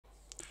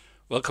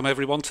Welcome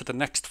everyone to the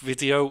next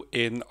video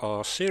in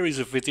our series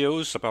of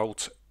videos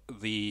about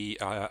the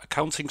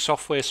accounting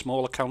software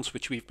SmallAccounts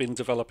which we've been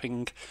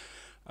developing.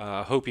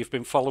 I hope you've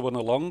been following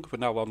along. We're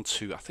now on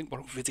to, I think we're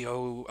on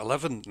video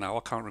 11 now, I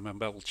can't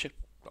remember. I'll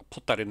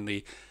put that in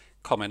the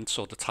comments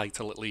or the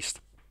title at least.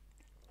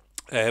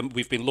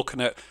 We've been looking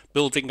at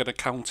building an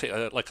account,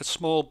 like a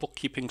small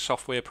bookkeeping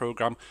software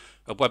program,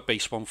 a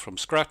web-based one from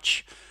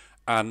scratch.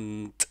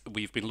 And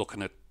we've been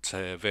looking at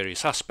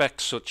various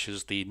aspects such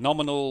as the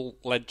nominal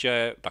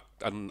ledger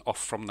and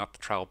off from that the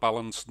trial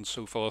balance and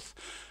so forth.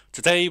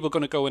 Today we're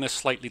going to go in a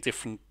slightly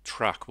different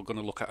track. We're going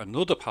to look at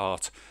another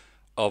part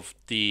of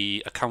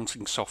the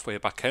accounting software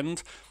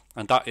backend,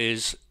 and that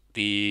is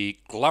the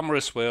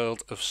glamorous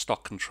world of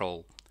stock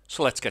control.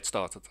 So let's get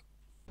started.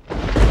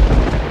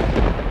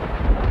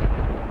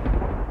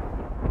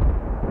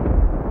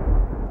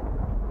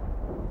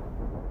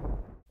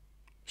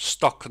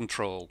 Stock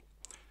control.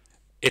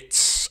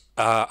 It's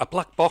a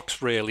black box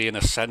really in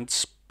a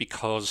sense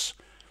because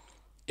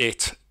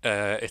there's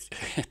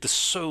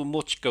so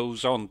much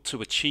goes on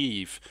to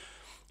achieve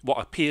what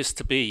appears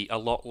to be a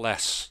lot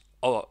less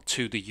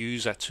to the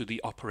user, to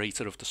the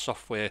operator of the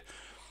software.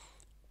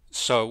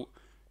 So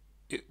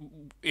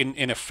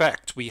in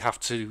effect we have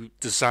to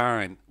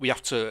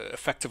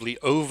effectively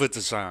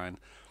over-design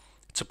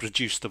to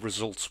produce the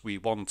results we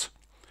want.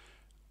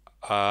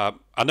 I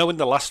know in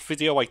the last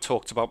video I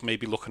talked about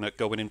maybe looking at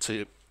going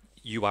into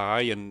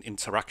UI and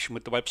interaction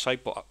with the website,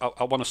 but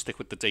I want to stick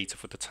with the data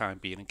for the time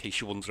being in case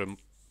you're wondering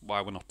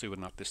why we're not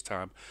doing that this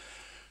time.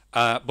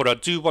 But I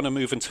do want to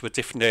move into a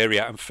different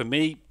area, and for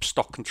me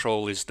stock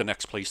control is the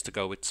next place to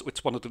go. It's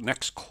one of the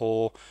next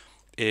core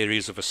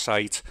areas of a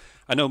site.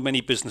 I know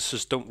many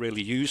businesses don't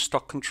really use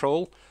stock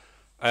control.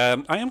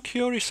 I am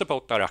curious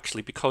about that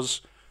actually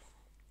because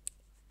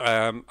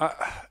I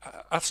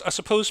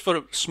suppose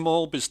for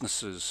small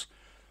businesses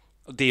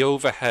the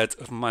overhead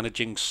of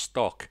managing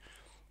stock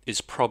is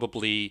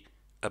probably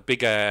a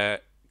bigger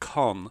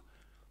con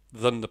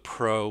than the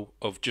pro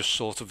of just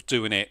sort of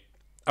doing it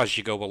as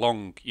you go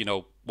along. You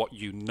know, what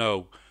you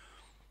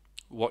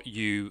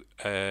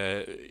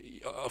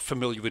are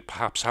familiar with,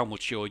 perhaps how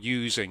much you're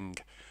using,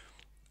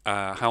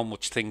 how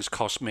much things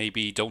cost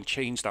maybe don't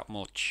change that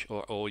much,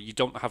 or you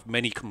don't have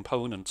many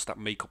components that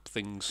make up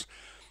things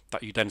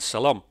that you then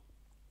sell on.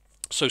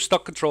 So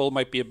stock control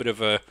might be a bit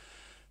of a,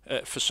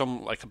 for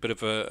some, like a bit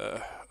of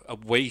a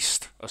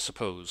waste, I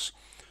suppose.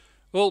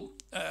 Well,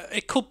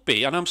 it could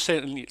be, and I'm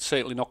certainly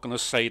not going to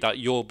say that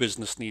your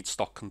business needs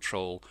stock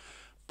control.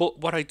 But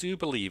what I do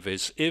believe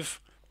is if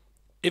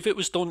it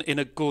was done in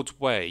a good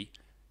way,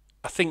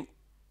 I think,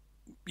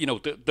 you know,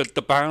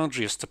 the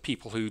boundaries to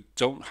people who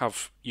don't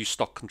have use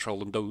stock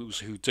control and those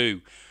who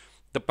do,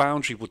 the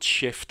boundary would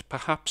shift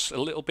perhaps a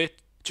little bit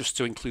just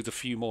to include a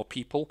few more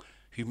people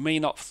who may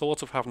not have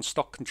thought of having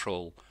stock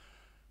control,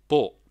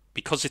 but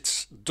because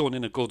it's done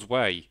in a good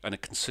way and a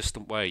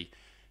consistent way,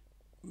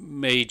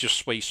 may just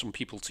sway some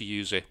people to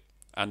use it,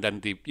 and then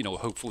they, you know,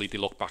 hopefully they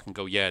look back and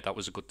go, yeah, that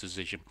was a good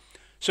decision.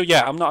 So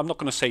yeah, I'm not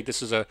going to say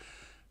this is a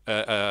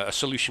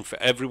solution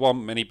for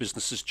everyone. Many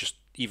businesses, just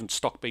even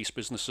stock-based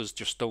businesses,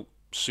 just don't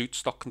suit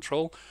stock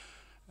control.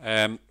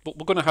 But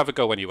we're going to have a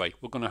go anyway.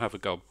 We're going to have a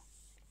go,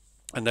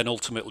 and then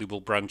ultimately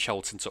we'll branch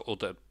out into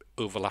other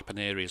overlapping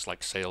areas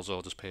like sales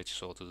orders,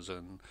 purchase orders,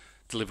 and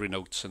delivery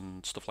notes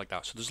and stuff like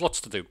that. So there's lots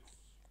to do.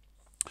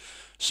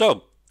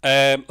 So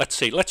let's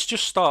see. Let's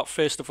just start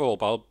first of all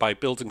by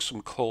building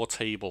some core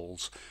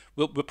tables.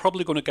 We're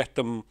probably going to get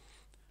them.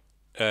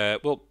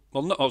 Well,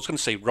 no, I was going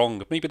to say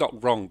wrong. Maybe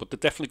not wrong, but they're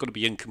definitely going to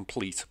be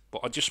incomplete.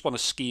 But I just want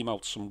to scheme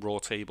out some raw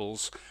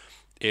tables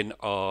in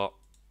our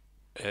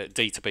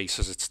database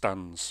as it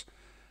stands.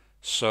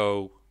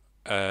 So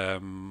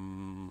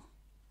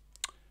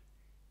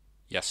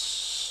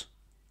yes,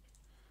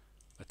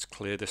 let's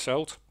clear this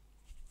out.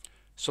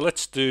 So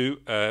let's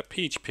do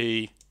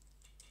PHP.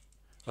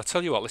 I'll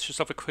tell you what, let's just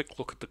have a quick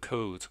look at the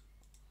code,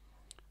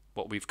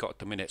 what we've got at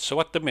the minute.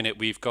 So at the minute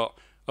we've got,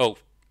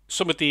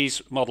 some of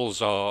these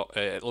models are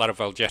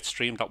Laravel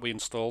Jetstream that we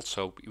installed,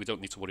 so we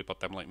don't need to worry about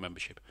them like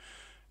membership.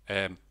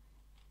 I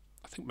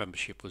think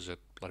membership was a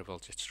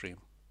Laravel Jetstream.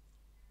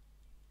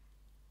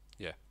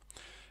 Yeah.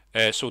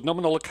 So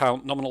nominal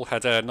account, nominal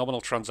header,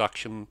 nominal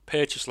transaction,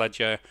 purchase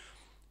ledger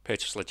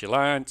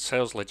line,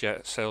 sales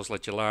ledger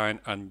line,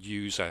 and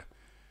user.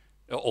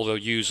 Although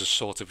user's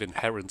sort of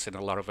inherent in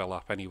a Laravel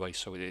app anyway,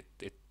 so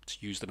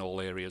it's used in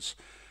all areas.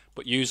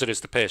 But user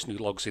is the person who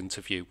logs into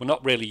view. We're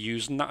not really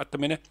using that at the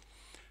minute.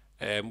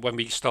 When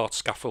we start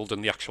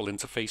scaffolding the actual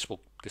interface,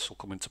 this will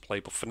come into play.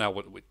 But for now,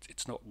 we're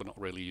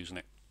not really using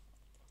it.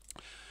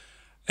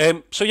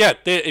 So yeah,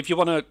 if you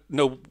want to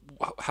know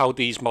how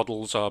these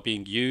models are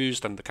being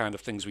used and the kind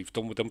of things we've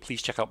done with them,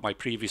 please check out my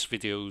previous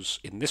videos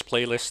in this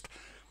playlist,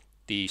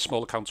 the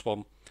SmallAccounts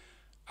one.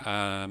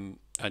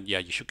 And yeah,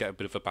 you should get a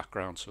bit of a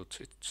background. So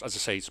it's, as I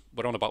say,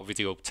 we're on about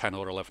video 10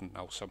 or 11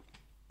 now. So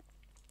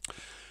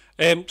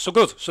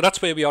good. So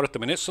that's where we are at the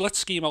minute. So let's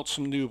scheme out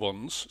some new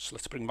ones. So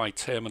let's bring my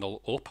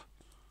terminal up.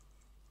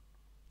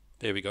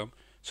 There we go.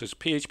 So it's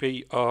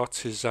PHP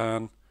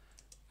artisan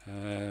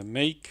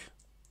Make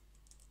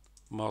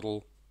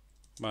model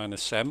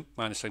minus m.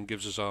 Minus m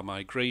gives us our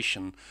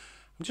migration.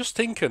 I'm just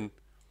thinking,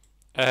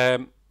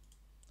 I'm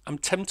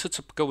tempted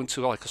to go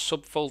into like a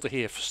subfolder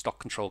here for stock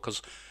control,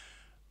 because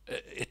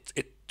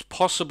it's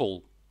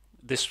possible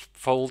this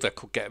folder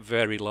could get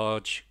very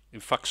large. In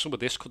fact, some of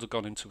this could have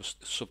gone into a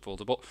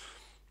subfolder, but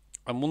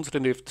I'm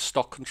wondering if the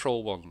stock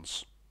control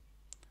ones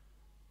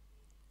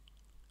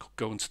could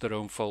go into their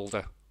own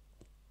folder.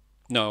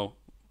 No,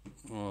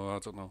 I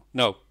don't know.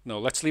 No,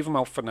 let's leave them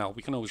out for now.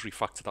 We can always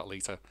refactor that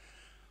later.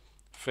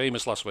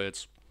 Famous last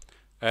words.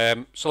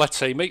 So let's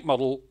say make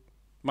model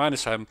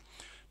minus m.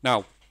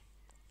 Now,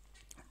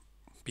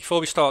 before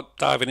we start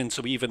diving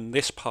into even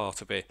this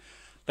part of it,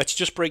 let's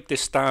just break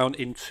this down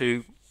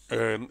into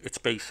its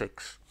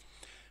basics.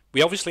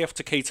 We obviously have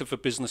to cater for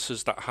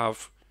businesses that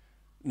have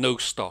no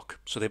stock,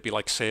 so they'd be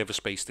like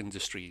service-based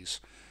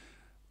industries.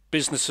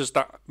 Businesses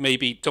that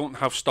maybe don't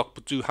have stock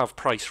but do have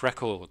price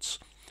records,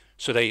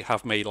 so they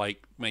have may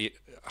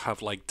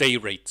have like day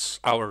rates,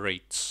 hour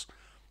rates.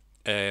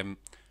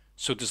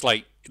 So there's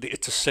like,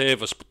 it's a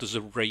service, but there's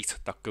a rate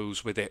that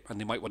goes with it,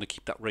 and they might want to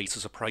keep that rate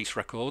as a price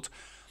record.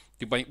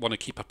 They might want to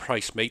keep a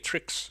price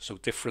matrix, so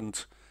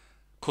different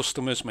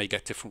customers may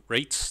get different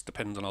rates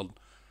depending on,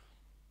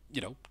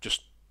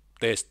 just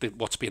there's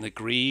what's being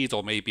agreed,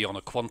 or maybe on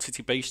a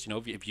quantity based.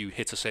 If you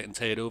hit a certain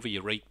turnover,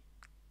 your rate,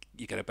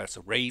 you get a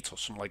better rate or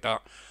something like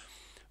that.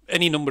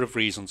 Any number of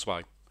reasons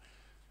why.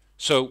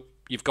 So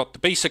you've got the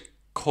basic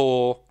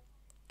core,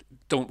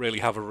 don't really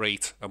have a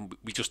rate, and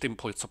we just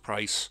input a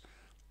price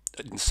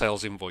in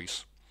sales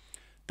invoice.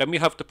 Then we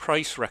have the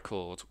price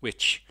record,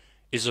 which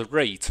is a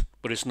rate,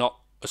 but it's not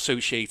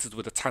associated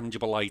with a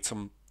tangible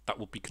item that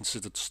would be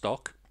considered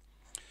stock.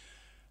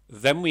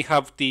 Then we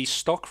have the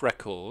stock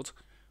record,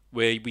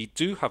 where we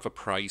do have a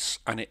price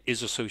and it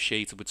is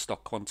associated with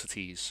stock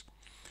quantities.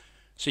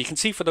 So you can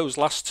see for those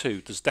last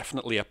two, there's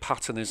definitely a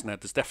pattern, isn't there?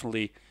 There's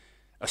definitely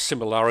a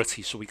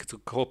similarity, so we could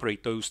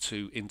incorporate those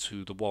two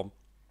into the one.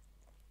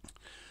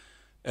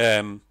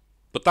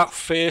 But that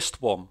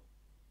first one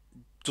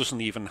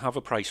doesn't even have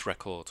a price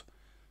record.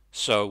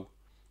 So,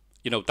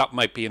 that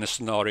might be in a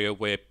scenario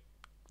where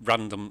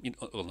random,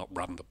 well, not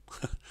random,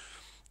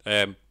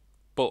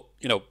 but,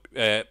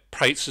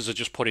 prices are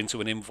just put into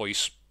an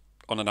invoice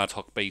on an ad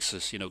hoc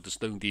basis.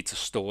 There's no need to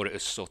store it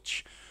as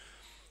such.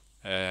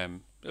 There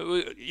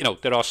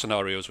are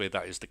scenarios where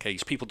that is the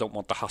case. People don't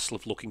want the hassle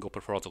of looking up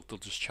a product. They'll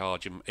just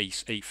charge them a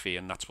fee,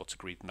 and that's what's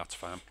agreed, and that's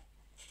fine.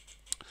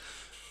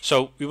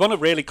 So we want to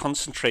really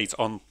concentrate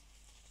on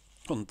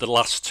the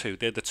last two.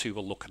 They're the two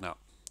we're looking at.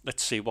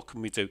 Let's see, what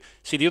can we do?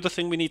 See, the other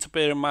thing we need to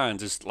bear in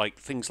mind is like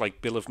things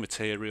like bill of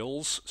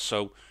materials.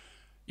 So,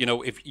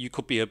 if you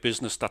could be a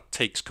business that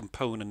takes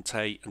component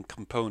A and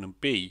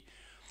component B,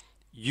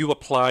 you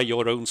apply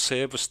your own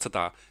service to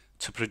that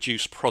to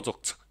produce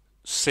product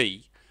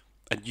C,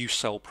 and you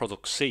sell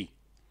product C.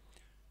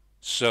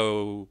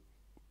 So,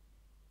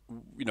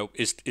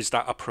 is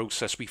that a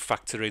process we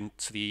factor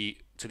into the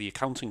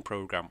accounting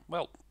program?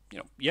 Well,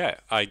 yeah,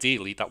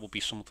 ideally that would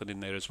be something in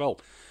there as well.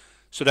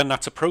 So then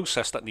that's a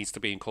process that needs to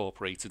be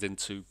incorporated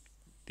into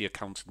the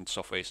accounting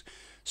softwares.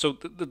 So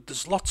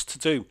there's lots to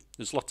do.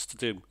 There's lots to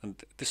do, and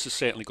this is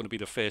certainly going to be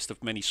the first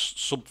of many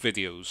sub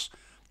videos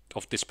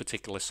of this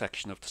particular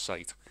section of the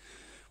site.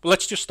 But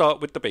let's just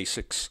start with the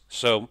basics.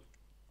 So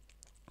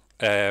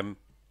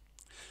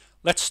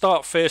let's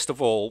start first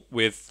of all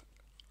with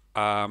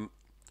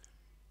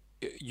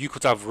you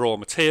could have raw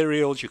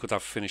materials, you could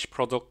have finished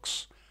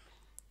products,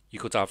 you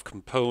could have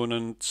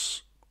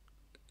components.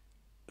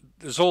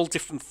 There's all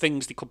different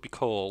things they could be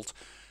called.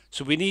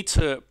 So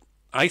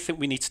I think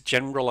we need to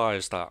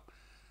generalize that,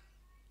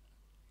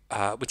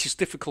 which is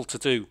difficult to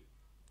do.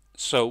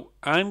 So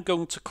I'm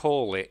going to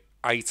call it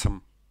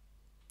item.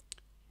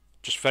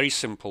 Just very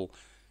simple.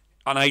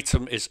 An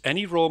item is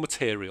any raw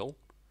material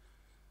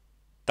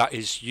that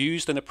is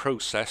used in a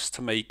process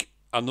to make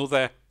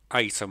another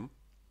item,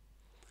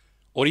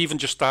 or even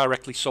just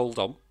directly sold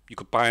on. You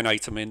could buy an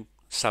item in,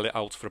 sell it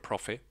out for a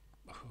profit,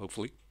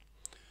 hopefully.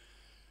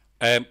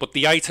 But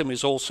the item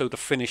is also the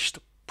finished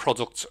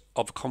product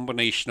of a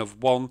combination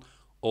of one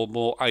or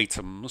more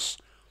items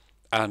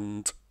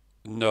and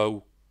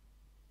no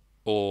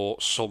or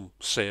some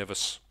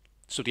service.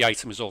 So the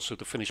item is also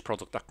the finished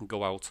product that can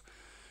go out.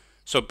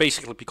 So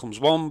basically it becomes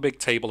one big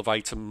table of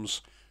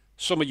items.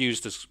 Some are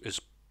used as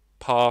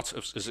part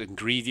of, as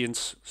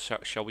ingredients,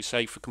 shall we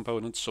say, for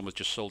components. Some are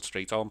just sold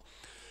straight on.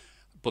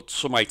 But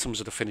some items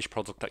are the finished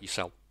product that you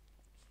sell.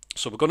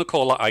 So we're going to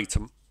call that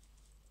item.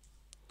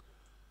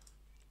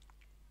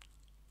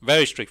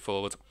 Very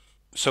straightforward.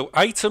 So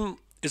item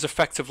is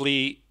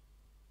effectively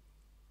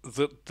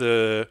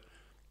the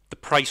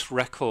price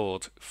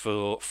record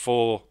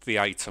for the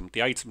item.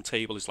 The item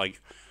table is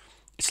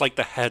it's like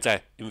the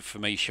header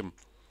information.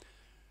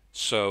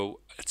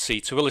 So let's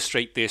see, to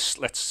illustrate this,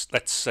 let's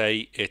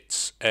say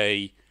it's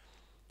a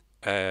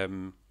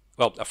friend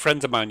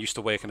of mine used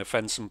to work in a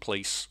fencing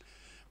place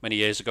many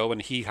years ago,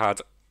 and he had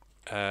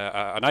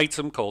an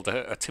item called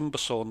a timber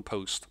sawn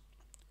post.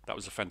 That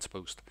was a fence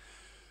post.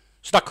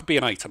 So that could be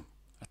an item.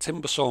 A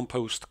timber sawn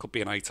post could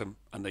be an item,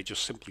 and they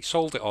just simply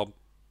sold it on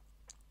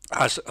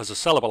as a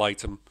sellable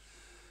item,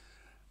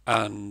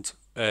 and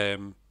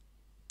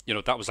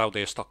that was how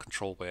their stock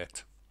control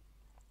worked.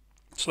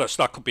 So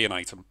that could be an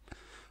item.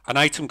 An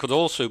item could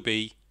also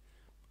be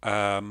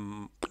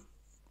what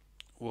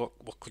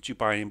could you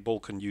buy in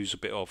bulk and use a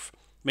bit of?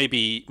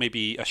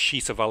 Maybe a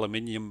sheet of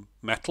aluminium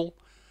metal.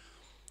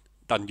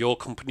 Then your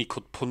company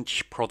could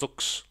punch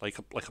products like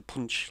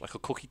a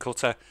cookie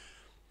cutter,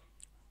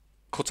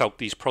 cut out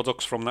these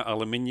products from that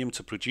aluminium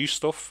to produce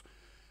stuff.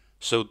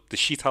 So the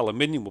sheet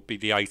aluminium would be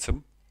the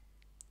item,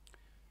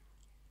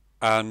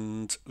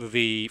 and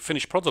the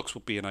finished products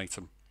would be an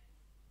item.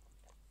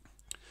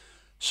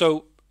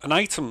 So an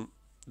item,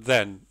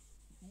 then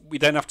we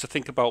then have to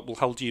think about, well,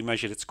 how do you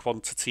measure its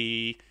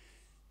quantity?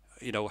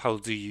 How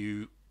do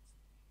you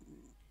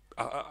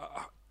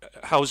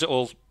how is it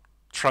all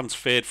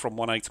transferred from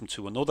one item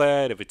to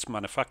another? If it's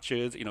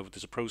manufactured, if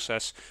there's a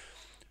process.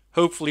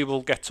 Hopefully,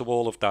 we'll get to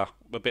all of that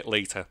a bit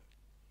later.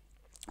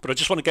 But I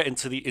just want to get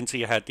into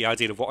your head the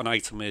idea of what an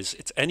item is.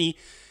 It's any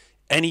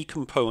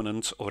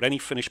component or any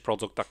finished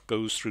product that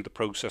goes through the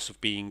process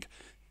of being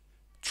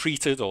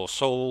treated or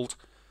sold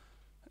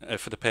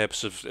for the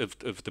purpose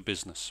of the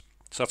business.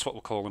 So that's what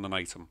we're calling an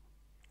item.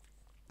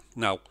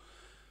 Now,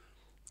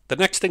 the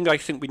next thing I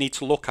think we need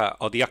to look at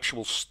are the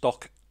actual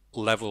stock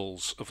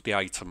levels of the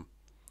item.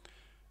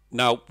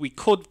 Now, we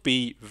could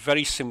be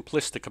very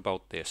simplistic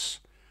about this,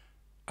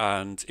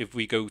 and if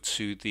we go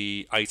to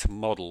the item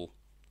model,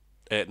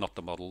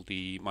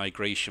 the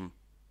migration,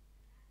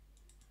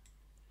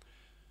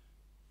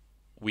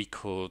 we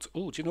could,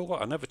 do you know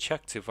what? I never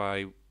checked if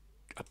I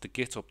had the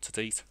Git up to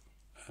date.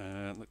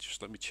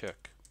 Let me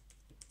check.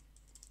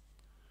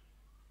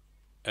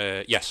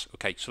 Yes,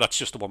 okay, so that's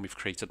just the one we've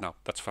created now.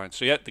 That's fine.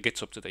 So yeah, the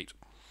Git's up to date.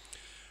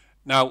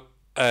 Now,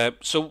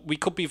 so we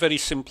could be very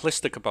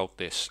simplistic about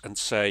this and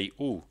say,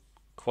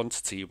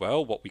 quantity.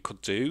 Well, what we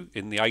could do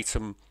in the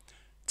item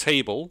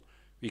table,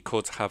 we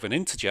could have an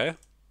integer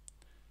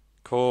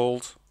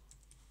called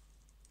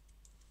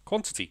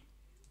quantity.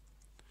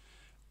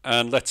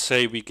 And let's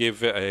say we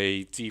give it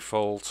a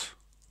default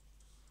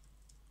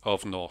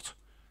of 0.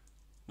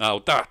 Now,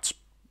 that's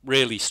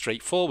really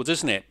straightforward,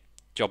 isn't it?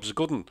 Job's a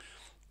good one.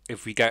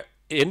 If we get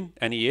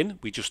any in,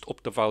 we just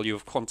up the value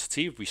of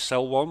quantity. If we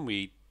sell one,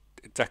 we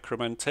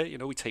decrement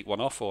it. We take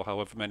one off, or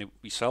however many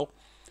we sell.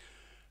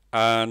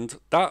 And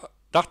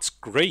that's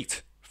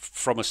great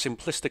from a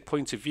simplistic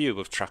point of view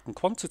of tracking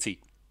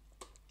quantity.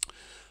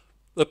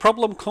 The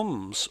problem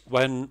comes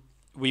when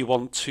we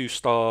want to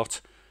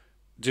start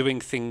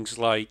doing things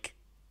like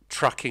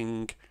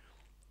tracking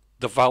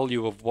the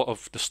value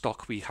of the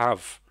stock we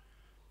have,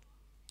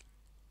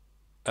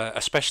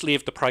 especially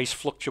if the price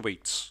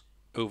fluctuates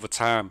over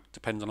time,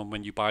 depending on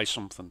when you buy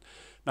something.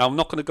 Now, I'm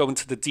not going to go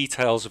into the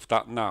details of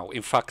that now.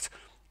 In fact,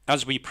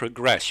 as we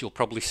progress, you'll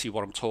probably see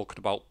what I'm talking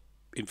about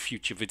in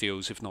future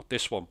videos, if not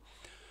this one.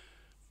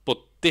 But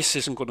this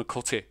isn't going to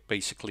cut it,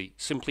 basically.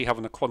 Simply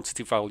having a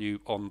quantity value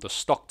on the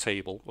stock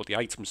table or the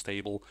items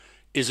table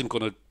isn't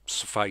going to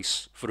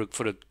suffice for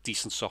a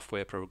decent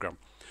software program.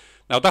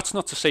 Now, that's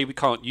not to say we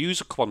can't use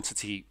a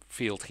quantity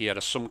field here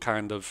as some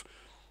kind of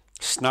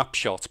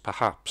snapshot,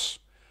 perhaps.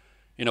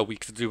 We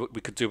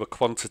could do a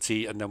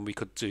quantity, and then we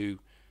could do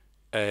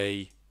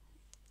if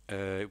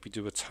we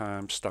do a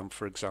timestamp,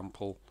 for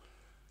example,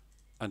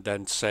 and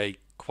then say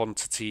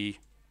quantity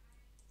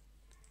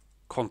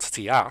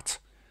at.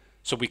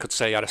 So we could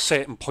say at a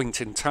certain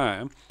point in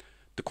time,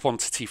 the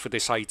quantity for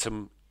this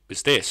item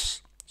is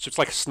this. So it's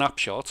like a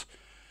snapshot,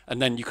 and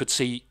then you could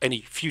see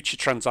any future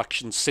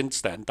transactions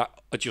since then that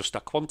adjust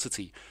that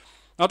quantity.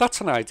 Now,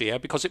 that's an idea,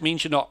 because it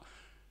means you're not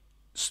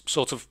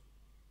sort of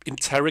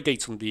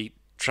interrogating the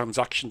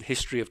transaction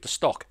history of the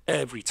stock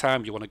every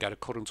time you want to get a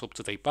current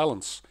up-to-date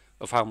balance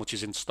of how much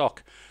is in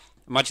stock.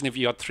 Imagine if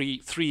you had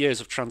three years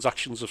of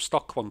transactions of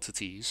stock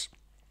quantities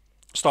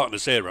starting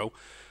at 0,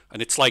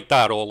 and it's like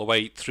that all the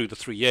way through the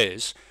 3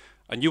 years,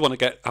 and you want to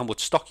get how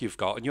much stock you've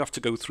got, and you have to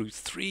go through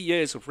 3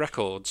 years of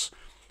records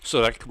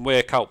so that you can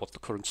work out what the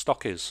current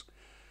stock is.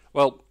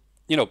 Well,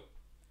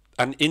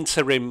 an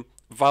interim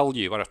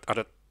value at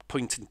a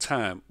point in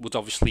time would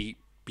obviously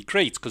be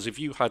great, because if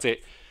you had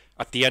it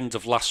at the end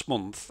of last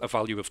month, a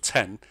value of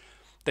 10,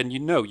 then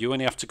you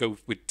only have to go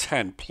with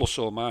 10 plus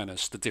or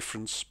minus the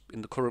difference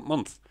in the current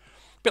month.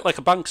 A bit like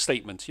a bank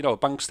statement. A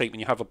bank statement,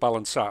 you have a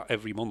balance at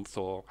every month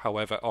or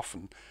however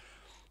often,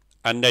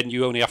 and then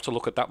you only have to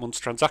look at that month's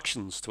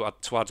transactions to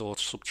add or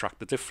subtract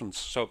the difference.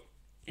 So,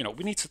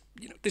 we need to,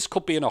 this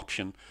could be an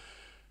option.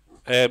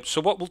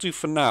 So what we'll do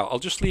for now, I'll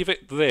just leave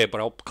it there,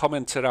 but I'll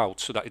comment it out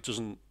so that it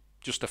doesn't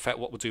just affect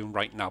what we're doing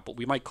right now. But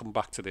we might come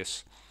back to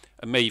this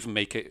and may even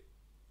make it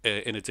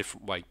in a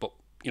different way. But,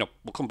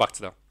 we'll come back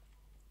to that.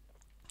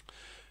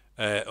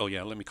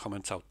 Let me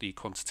comment out the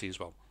quantity as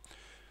well.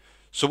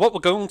 So what we're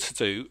going to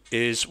do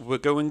is we're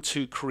going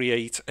to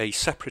create a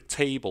separate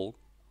table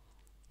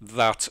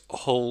that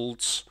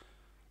holds,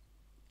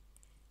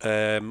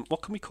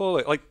 what can we call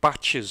it? Like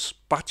batches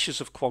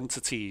of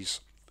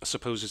quantities, I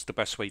suppose is the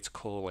best way to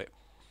call it.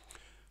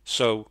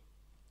 So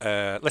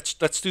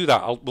let's do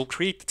that. We'll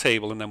create the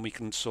table and then we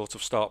can sort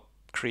of start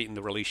creating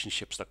the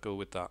relationships that go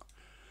with that.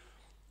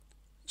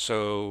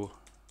 So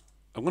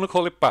I'm going to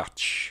call it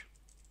batch.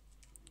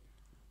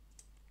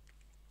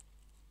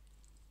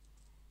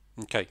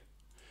 Okay.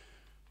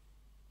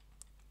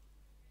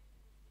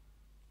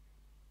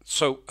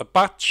 So a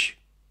batch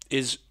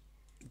is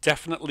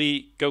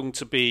definitely going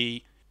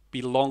to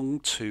belong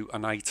to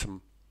an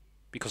item,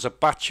 because a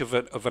batch of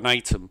an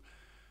item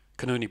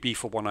can only be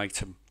for one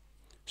item.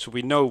 So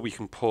we know we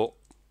can put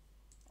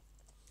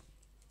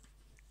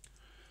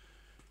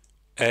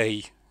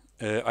a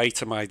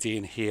item ID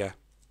in here.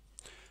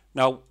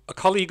 Now, a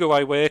colleague who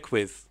I work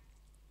with,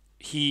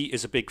 he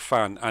is a big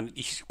fan, and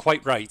he's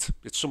quite right.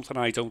 It's something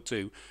I don't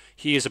do.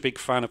 He is a big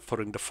fan of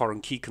putting the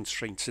foreign key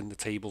constraints in the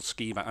table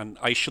schema, and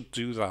I should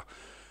do that.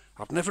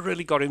 I've never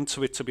really got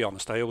into it, to be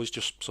honest. I always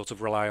just sort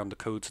of rely on the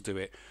code to do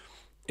it.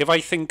 If I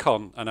think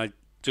on and I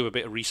do a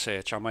bit of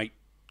research, I might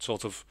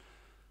sort of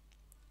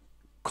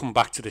come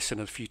back to this in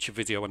a future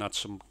video and add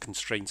some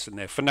constraints in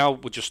there. For now,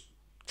 we're just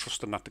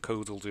trusting that the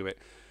code will do it,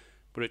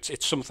 but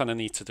it's something I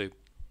need to do.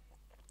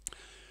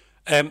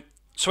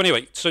 So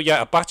anyway, so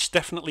yeah, a batch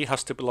definitely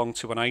has to belong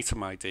to an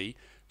item ID.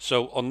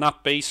 So on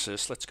that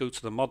basis, let's go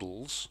to the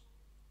models,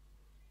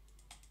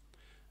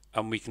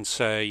 and we can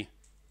say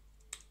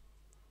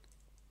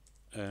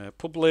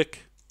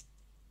public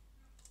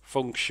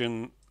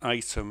function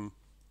item.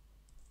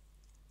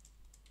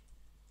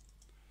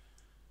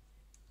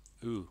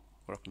 Ooh,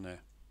 what happened there?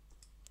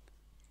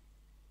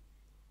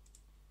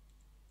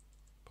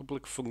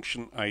 Public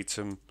function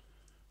item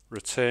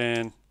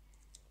return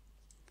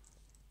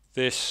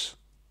this,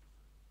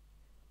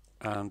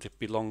 and it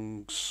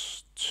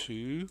belongs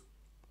to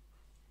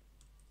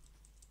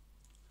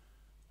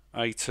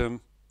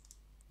item.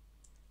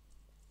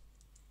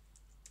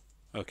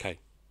 Okay,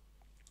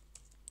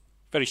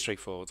 very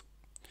straightforward.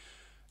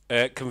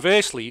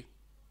 Conversely,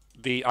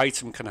 the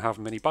item can have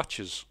many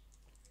batches.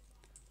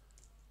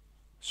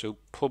 So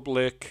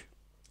public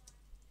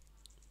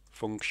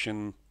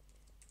function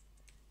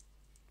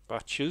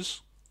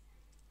batches,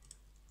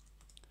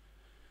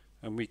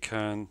 and we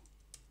can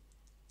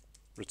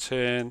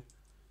return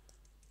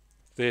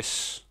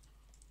this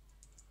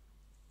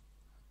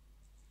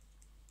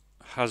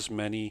has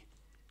many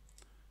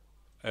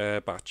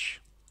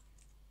batch.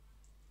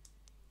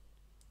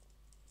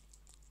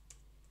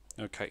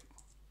 Okay,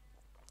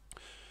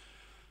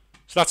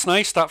 so that's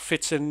nice. That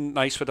fits in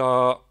nice with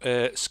our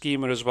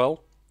schema as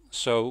well.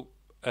 So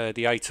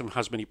the item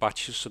has many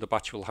batches, so the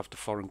batch will have the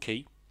foreign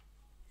key.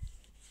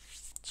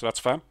 So that's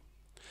fine.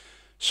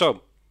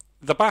 So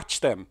the batch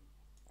then,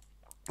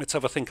 let's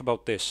have a think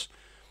about this.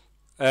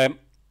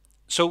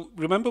 So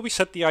remember we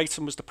said the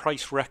item was the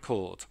price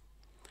record.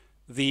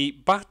 The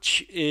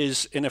batch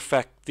is in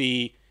effect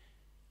the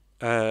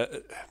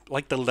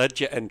like the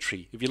ledger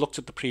entry. If you looked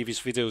at the previous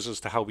videos as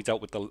to how we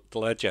dealt with the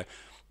ledger,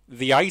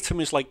 the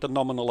item is like the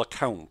nominal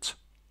account.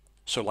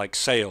 So like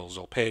sales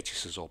or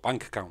purchases or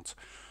bank account.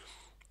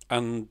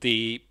 And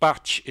the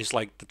batch is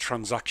like the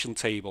transaction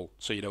table.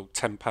 So, you know,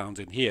 £10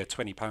 in here,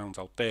 £20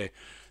 out there.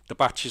 The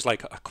batch is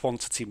like a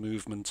quantity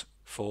movement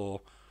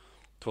for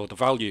the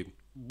value.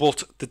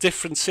 But the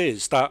difference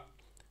is that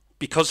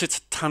because it's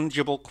a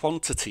tangible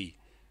quantity,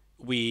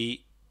 and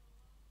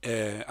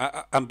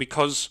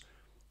because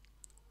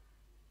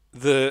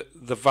the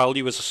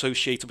value is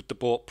associated with the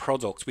bought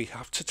product, we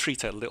have to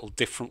treat it a little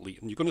differently.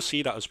 And you're going to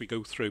see that as we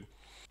go through.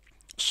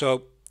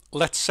 So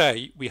let's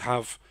say we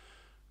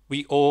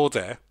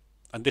order,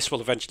 and this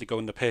will eventually go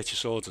in the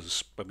purchase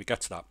orders when we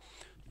get to that.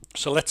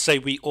 So let's say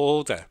we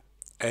order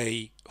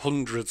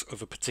 100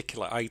 of a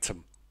particular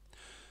item.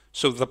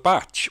 So the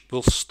batch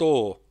will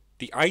store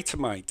the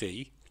item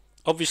ID.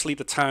 Obviously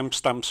the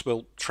timestamps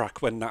will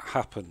track when that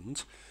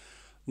happened.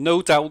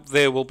 No doubt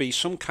there will be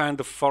some kind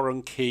of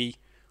foreign key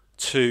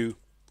to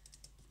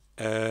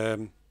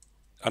an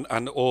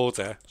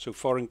order. So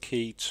foreign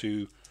key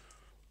to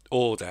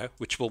order,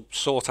 which we'll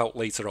sort out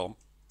later on.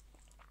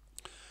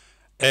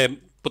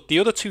 But the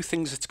other two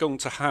things it's going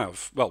to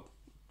have, well,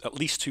 at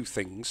least two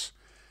things,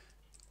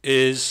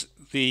 is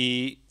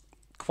the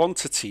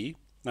quantity.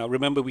 Now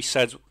remember we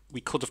said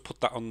we could have put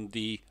that on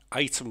the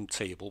item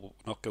table, but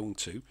we're not going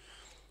to.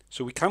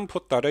 So we can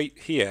put that right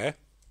here,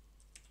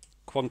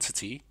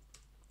 quantity,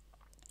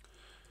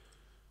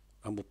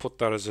 and we'll put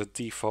that as a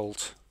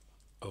default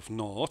of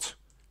 0.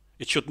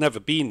 It should never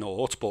be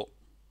 0, but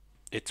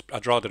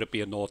I'd rather it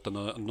be a 0 than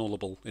a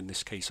nullable in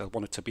this case. I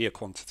want it to be a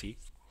quantity.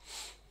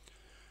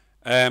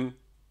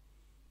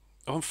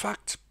 Oh, in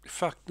fact,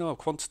 no,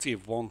 quantity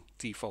of 1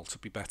 default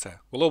would be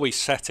better. We'll always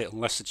set it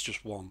unless it's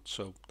just 1,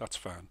 so that's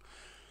fine.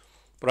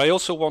 But I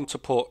also want to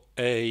put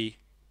a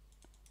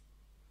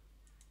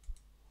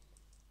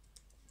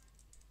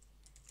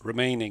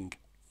remaining,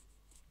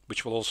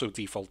 which will also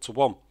default to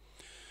 1.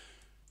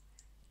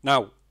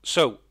 Now,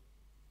 so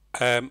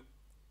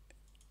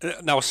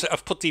now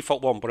I've put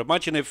default 1, but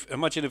imagine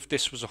if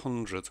this was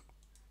 100.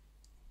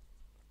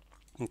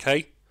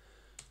 Okay.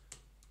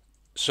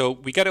 So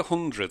we get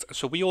 100.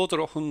 So we order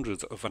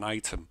 100 of an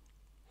item.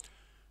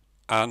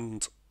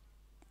 and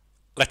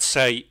let's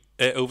say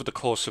over the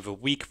course of a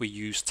week we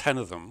use 10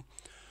 of them.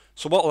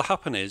 So what will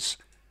happen is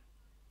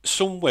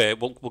somewhere,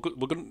 we're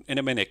going to in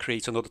a minute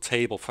create another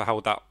table for how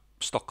that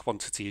stock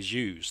quantity is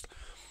used.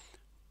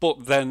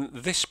 But then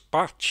this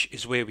batch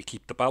is where we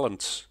keep the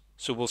balance.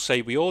 So we'll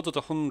say we ordered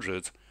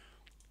 100,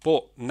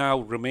 but now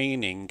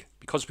remaining,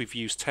 because we've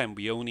used 10,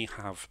 we only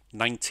have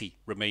 90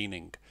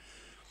 remaining.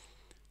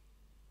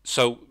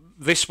 So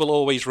this will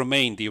always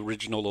remain the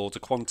original order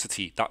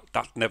quantity.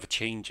 That never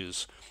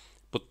changes.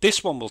 But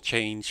this one will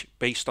change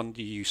based on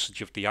the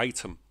usage of the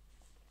item.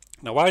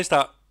 Now, why is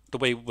that the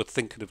way we're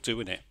thinking of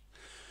doing it?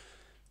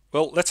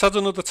 Well, let's add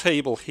another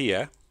table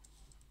here.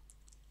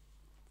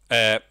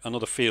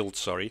 Another field,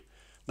 sorry.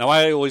 Now,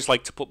 I always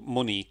like to put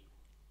money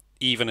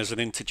even as an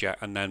integer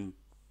and then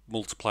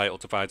multiply it or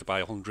divide it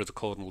by 100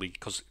 accordingly,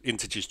 because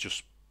integers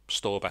just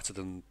store better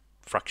than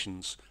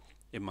fractions,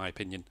 in my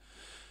opinion.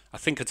 I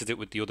think I did it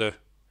with the other.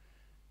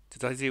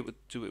 Did I do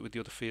it with the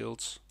other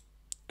fields?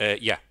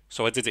 Yeah.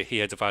 So I did it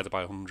here, divided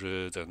by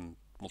 100 and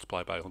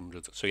multiply by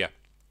 100. So yeah,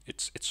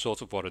 it's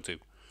sort of what I do.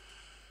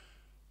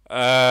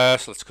 So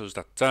let's close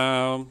that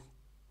down.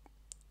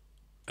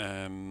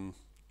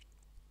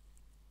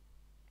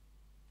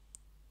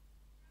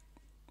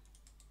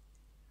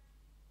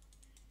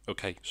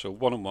 Okay, so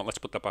 1 and 1. Let's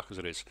put that back as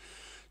it is.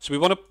 So we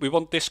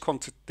want this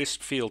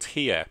field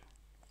here.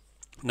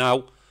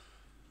 Now,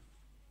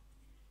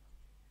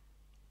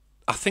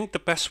 I think the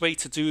best way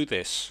to do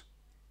this,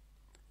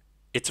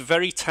 it's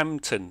very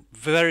tempting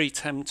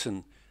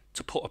to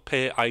put a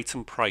per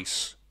item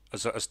price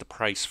as the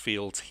price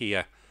field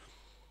here,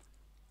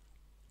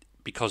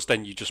 because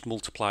then you just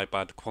multiply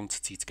by the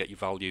quantity to get your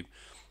value.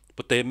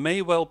 But there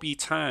may well be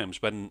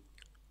times when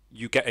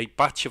you get a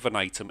batch of an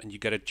item and you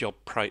get a job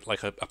price,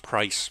 like a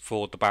price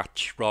for the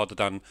batch rather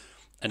than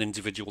an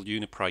individual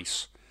unit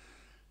price.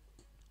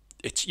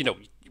 It's, you know,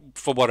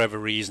 for whatever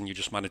reason you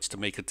just manage to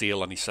make a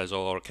deal and he says,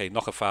 oh, okay,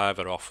 knock a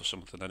fiver off or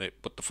something,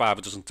 but the fiver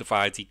doesn't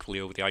divide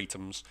equally over the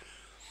items.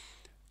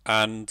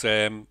 And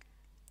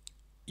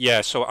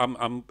yeah, so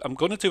I'm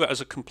going to do it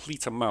as a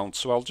complete amount,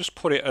 so I'll just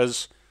put it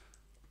as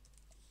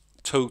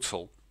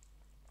total.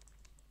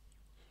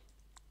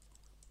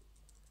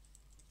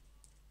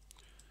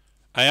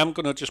 I am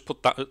going to just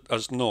put that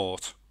as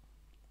naught.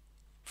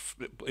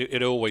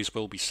 It always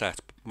will be set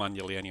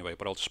manually anyway,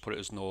 but I'll just put it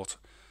as naught.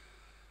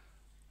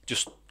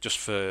 Just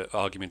for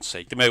argument's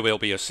sake. There may well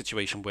be a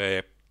situation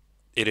where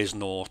it is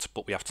naught,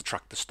 but we have to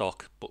track the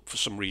stock, but for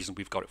some reason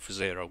we've got it for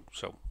 0,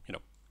 so, you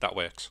know, that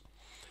works.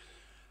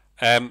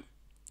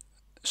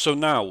 So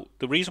now,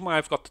 the reason why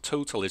I've got the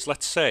total is,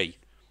 let's say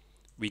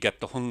we get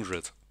the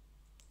 100.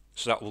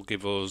 So that will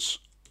give us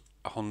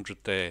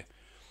 100 there.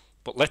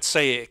 But let's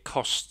say it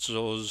costs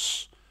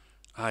us,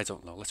 I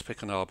don't know, let's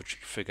pick an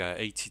arbitrary figure,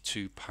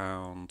 £82,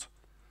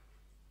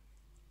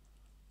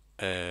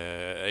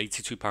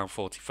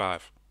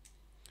 £82.45.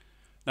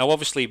 Now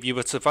obviously if you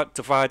were to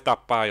divide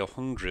that by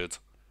 100,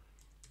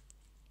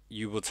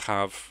 you would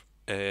have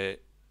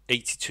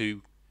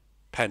 82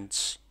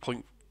 pence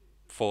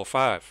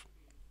 0.45.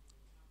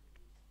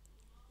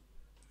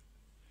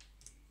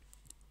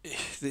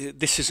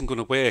 This isn't going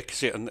to work,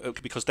 is it? And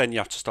because then you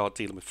have to start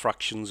dealing with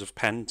fractions of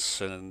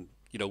pence, and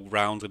you know,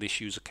 rounding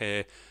issues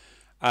occur.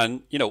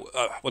 And you know,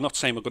 we're not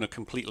saying we're going to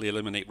completely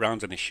eliminate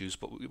rounding issues,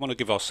 but we want to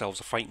give ourselves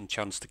a fighting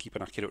chance to keep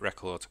an accurate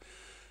record.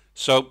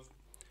 So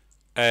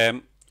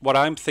what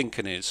I'm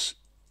thinking is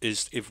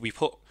if we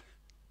put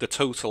the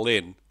total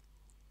in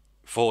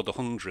for the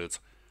 100,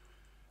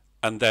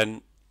 and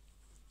then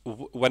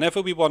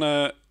whenever we want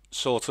to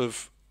sort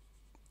of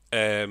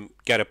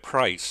get a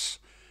price,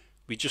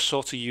 we just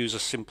sort of use a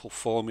simple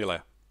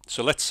formula.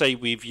 So let's say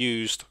we've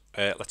used,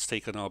 let's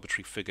take an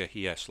arbitrary figure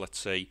here, so let's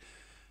say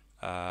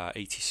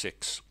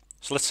 86.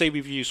 So let's say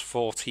we've used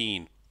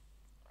 14.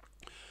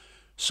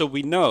 So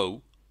we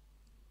know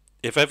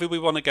if ever we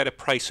want to get a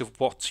price of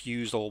what's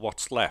used or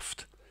what's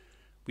left,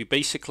 we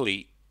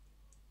basically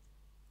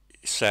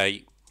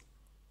say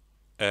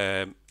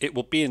it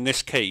will be, in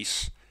this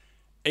case,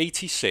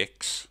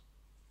 86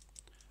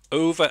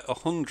 over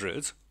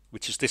 100,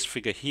 which is this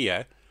figure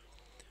here.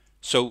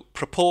 So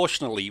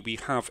proportionally we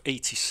have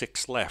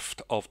 86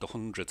 left of the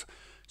 100.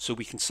 So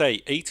we can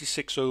say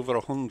 86 over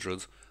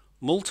 100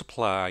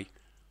 multiply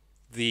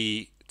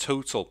the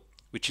total,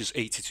 which is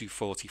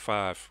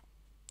 82.45.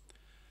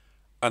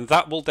 And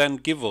that will then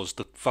give us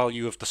the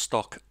value of the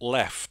stock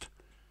left,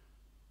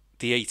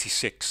 the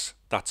 86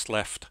 that's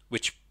left,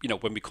 which, you know,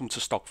 when we come to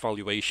stock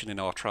valuation in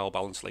our trial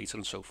balance later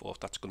and so forth,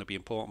 that's going to be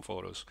important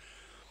for us.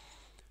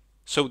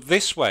 So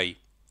this way,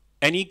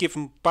 any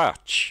given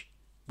batch,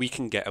 we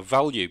can get a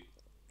value.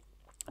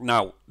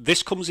 Now,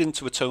 this comes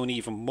into its own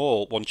even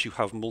more once you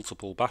have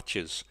multiple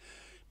batches,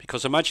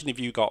 because imagine if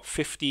you got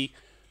 50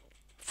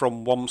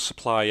 from one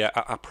supplier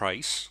at a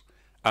price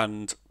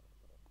and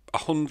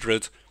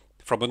 100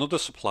 from another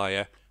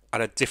supplier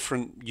at a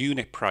different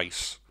unit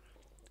price.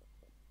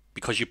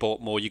 Because you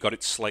bought more, you got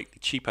it slightly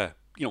cheaper.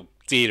 You know,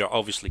 dearer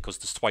obviously because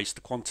there's twice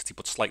the quantity,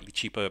 but slightly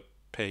cheaper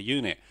per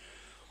unit.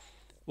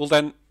 Well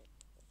then,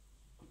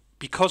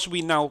 because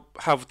we now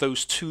have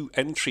those two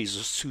entries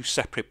as two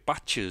separate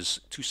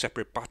batches, two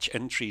separate batch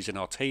entries in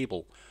our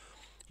table,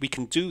 we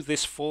can do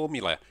this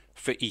formula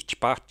for each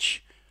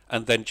batch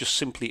and then just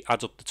simply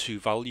add up the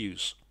two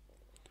values.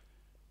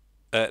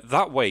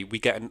 That way we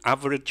get an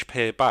average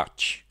per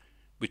batch,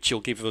 which will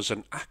give us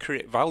an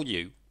accurate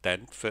value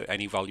then for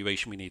any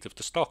valuation we need of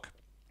the stock.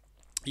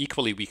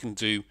 Equally, we can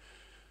do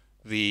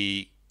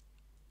the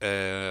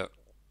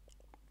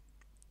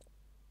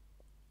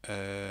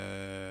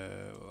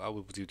how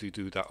would we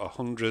do that?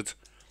 100.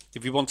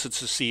 If we wanted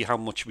to see how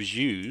much was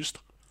used,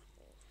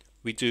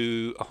 we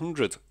do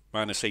 100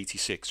 minus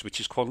 86, which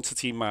is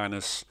quantity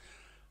minus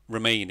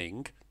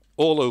remaining,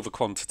 all over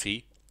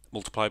quantity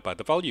multiplied by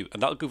the value,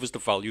 and that'll give us the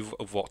value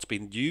of what's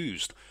been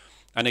used.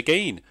 And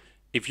again,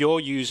 if you're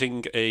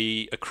using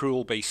a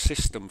accrual-based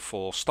system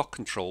for stock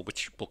control,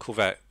 which we'll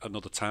cover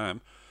another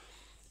time,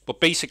 but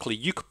basically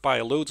you could buy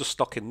a load of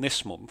stock in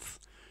this month,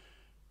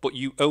 but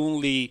you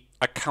only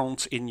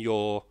account in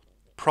your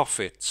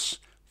profits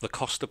the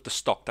cost of the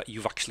stock that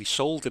you've actually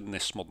sold in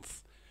this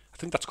month. I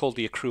think that's called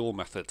the accrual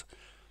method.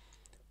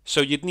 So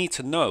you'd need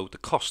to know the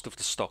cost of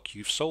the stock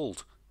you've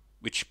sold,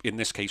 which in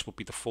this case would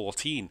be the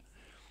 14.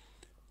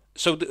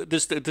 So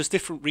there's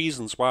different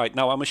reasons why.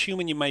 Now, I'm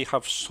assuming you may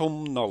have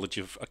some knowledge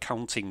of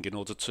accounting in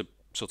order to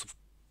sort of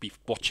be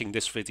watching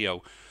this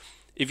video.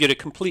 If you're a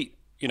complete,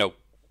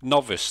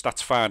 novice,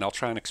 that's fine. I'll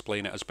try and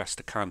explain it as best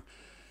I can.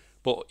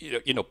 But,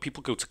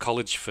 people go to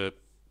college for,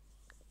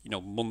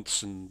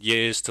 months and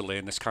years to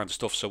learn this kind of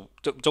stuff. So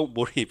don't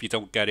worry if you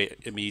don't get it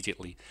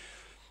immediately.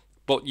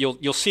 But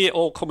you'll see it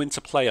all come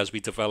into play as we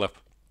develop,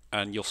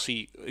 and you'll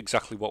see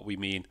exactly what we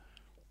mean.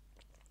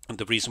 And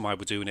the reason why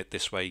we're doing it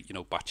this way,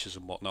 batches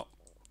and whatnot.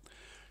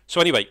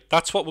 So anyway,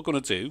 that's what we're going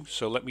to do.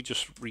 So let me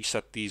just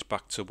reset these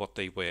back to what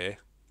they were.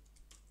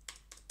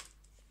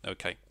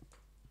 Okay,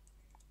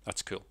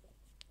 that's cool.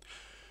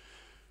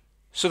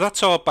 So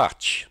that's our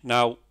batch.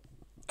 Now,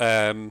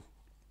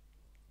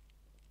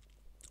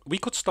 we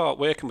could start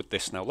working with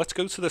this now. Let's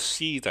go to the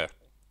seeder.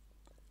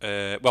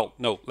 Well,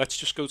 no, let's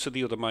just go to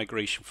the other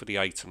migration for the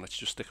item. Let's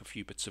just stick a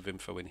few bits of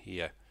info in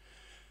here.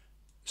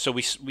 So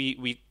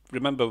we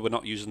remember we're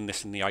not using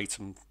this in the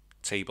item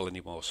table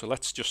anymore. So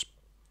let's just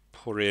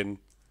put in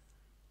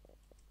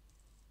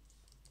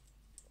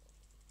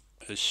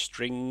a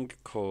string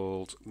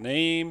called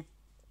name.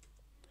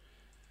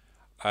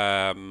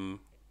 That'll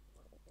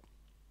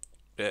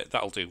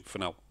do for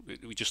now.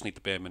 We just need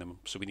the bare minimum.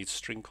 So we need a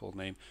string called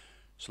name.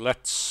 So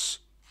let's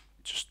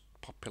just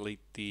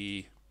populate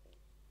the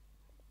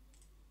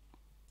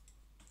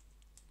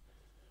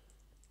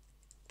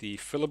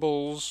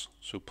fillables.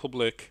 So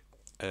public.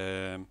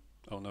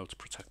 Oh no, it's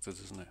protected,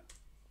 isn't it?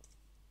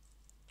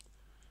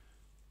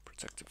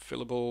 Protected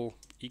fillable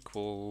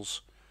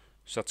equals.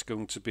 So that's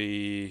going to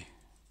be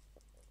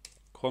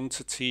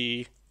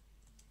quantity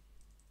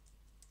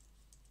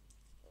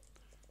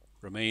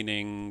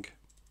remaining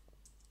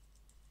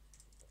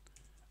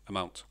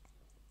amount.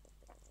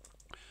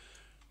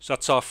 So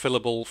that's our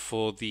fillable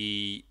for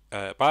the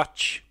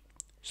batch.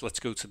 So let's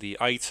go to the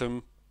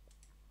item.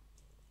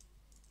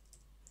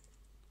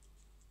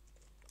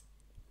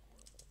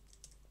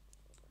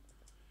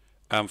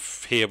 And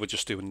here we're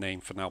just doing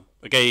name for now.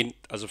 Again,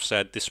 as I've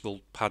said, this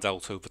will pad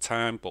out over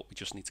time, but we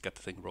just need to get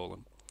the thing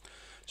rolling.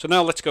 So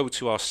now let's go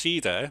to our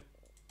seeder.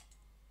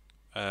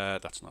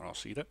 That's not our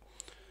seeder.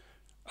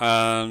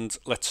 And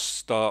let's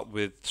start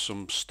with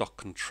some stock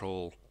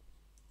control.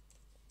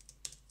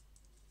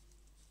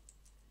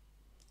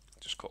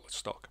 Just call it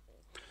stock.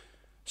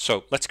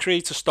 So let's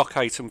create a stock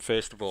item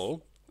first of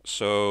all.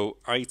 So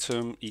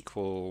item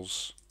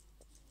equals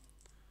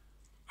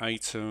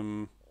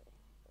item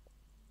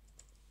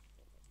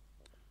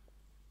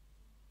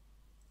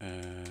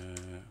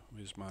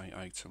where's my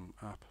item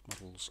app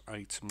models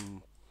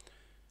item.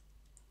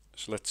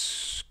 So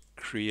let's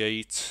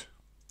create.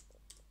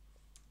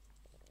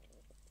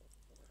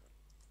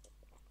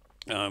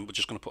 We're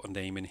just going to put a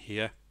name in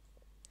here.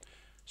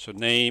 So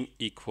name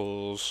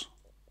equals.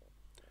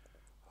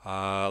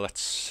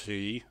 Let's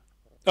see.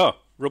 Oh,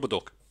 rubber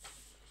duck.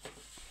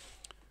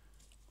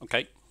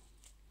 Okay.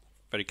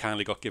 Very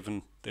kindly got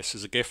given this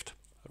as a gift.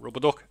 A rubber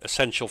duck,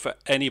 essential for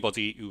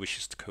anybody who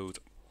wishes to code.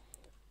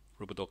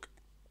 Rubber duck.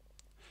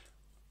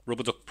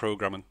 Rubber duck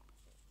programming.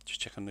 Just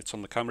checking it's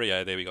on the camera.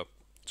 Yeah, there we go.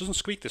 It doesn't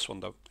squeak, this one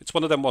though. It's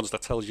one of them ones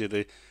that tells you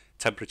the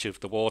temperature of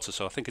the water,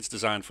 so I think it's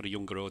designed for a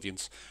younger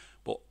audience,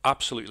 but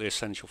absolutely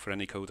essential for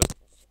any coder.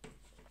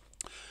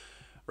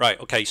 Right,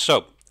 okay,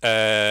 so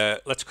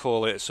let's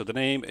call it, so the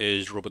name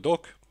is rubber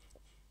duck.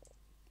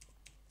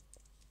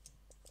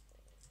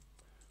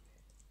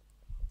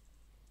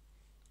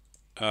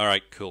 All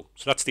right, cool.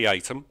 So that's the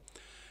item.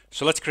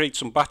 So let's create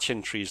some batch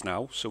entries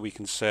now. So we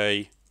can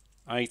say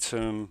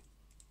item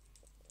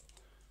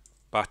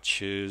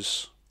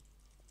batches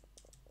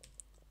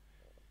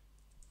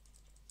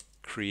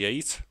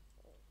create.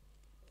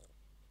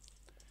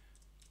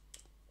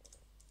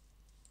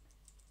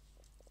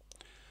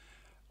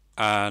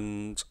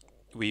 And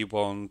we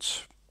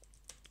want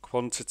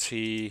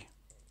quantity,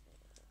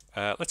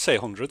 let's say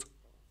 100.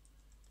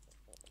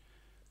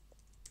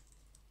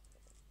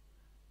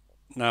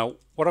 Now,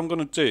 what I'm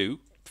going to do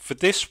for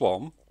this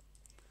one,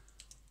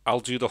 I'll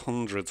do the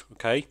 100,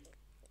 okay?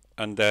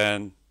 And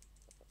then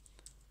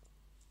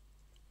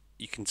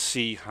you can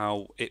see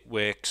how it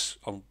works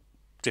on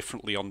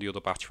differently on the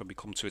other batch when we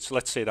come to it. So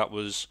let's say that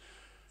was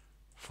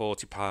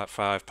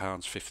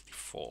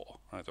 £45.54.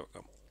 I don't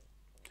know.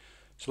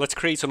 So let's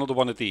create another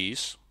one of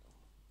these.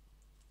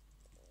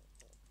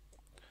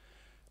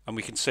 And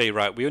we can say,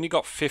 right, we only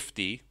got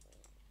 50,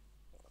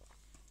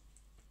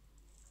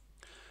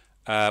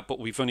 but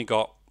we've only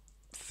got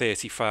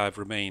 35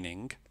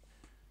 remaining.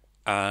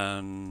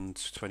 And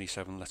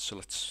 27,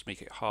 let's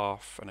make it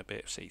half and a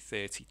bit, say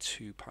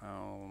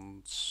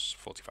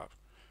 £32.45.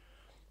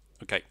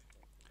 Okay,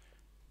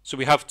 so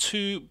we have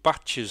 2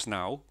 batches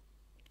now.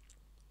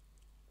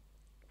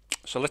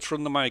 So let's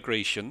run the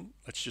migration.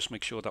 Let's just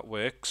make sure that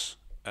works.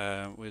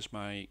 Where's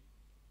my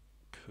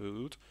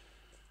code?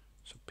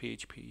 So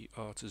PHP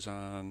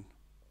artisan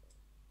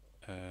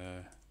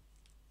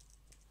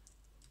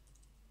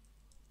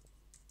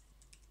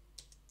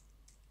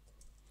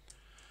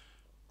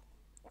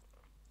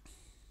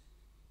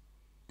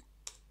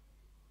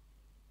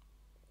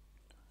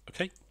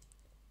okay.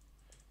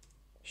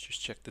 Let's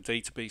just check the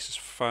database is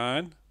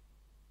fine.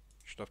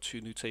 Should have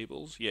 2 new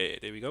tables. Yeah,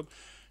 there we go.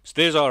 So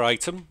there's our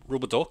item,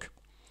 rubber duck,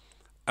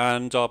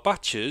 and our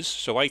batches.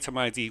 So item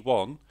ID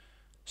 1.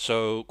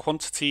 So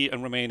quantity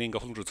and remaining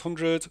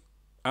 100.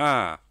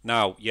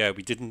 Now, yeah,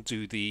 we didn't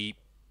do the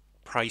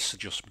price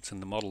adjustment in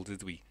the model,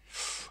 did we?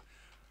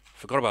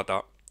 Forgot about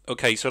that.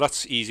 Okay, so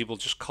that's easy. We'll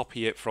just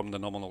copy it from the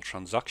nominal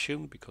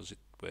transaction because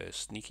we're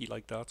sneaky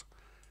like that.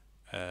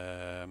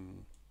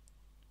 You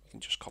can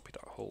just copy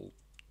that whole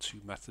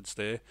 2 methods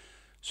there.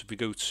 So if we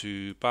go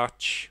to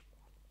batch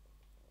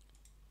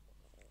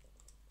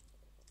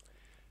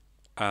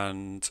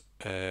and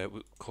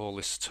we'll call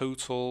this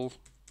total,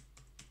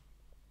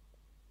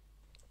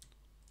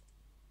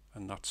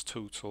 and that's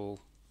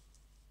total,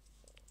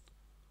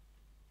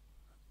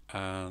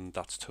 and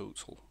that's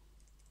total.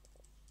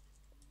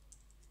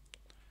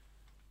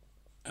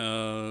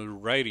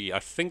 Alrighty, I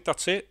think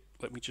that's it.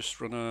 Let me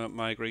just run a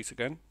migrate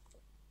again.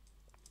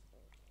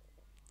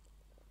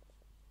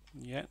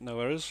 Yeah, no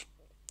errors.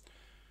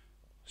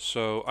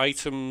 So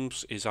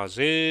items is as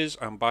is,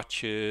 and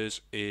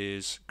batches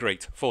is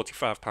great,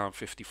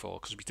 £45.54,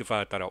 because we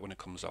divide that out when it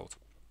comes out.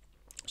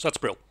 So that's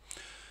brilliant.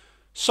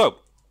 So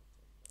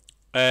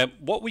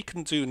what we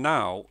can do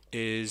now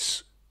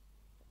is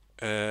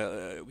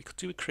we could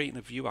do a creating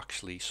a view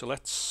actually. So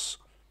let's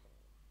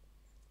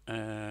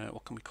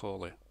what can we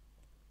call it?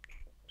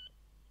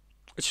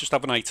 Let's just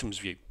have an items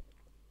view,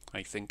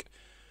 I think.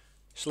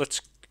 So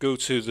let's go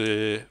to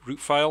the root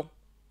file,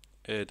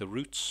 the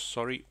roots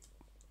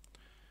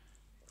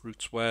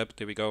web,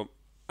 there we go.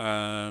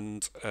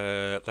 And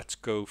let's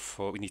go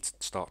for, we need to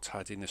start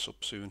tidying this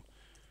up soon.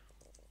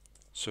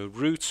 So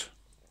root,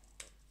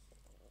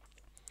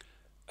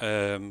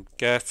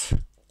 get,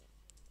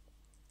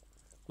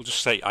 we'll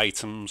just say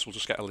items, we'll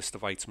just get a list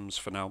of items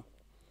for now.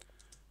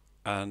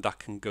 And that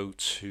can go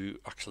to,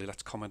 actually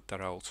let's comment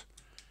that out,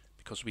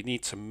 because we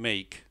need to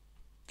make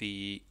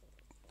the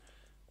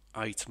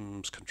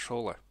items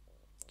controller.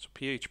 So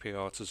PHP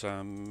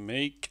artisan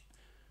make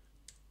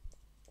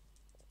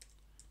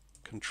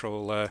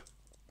controller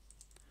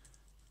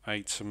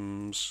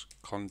items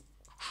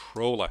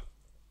controller.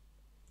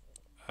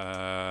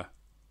 You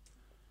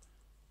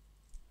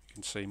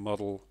can say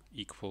model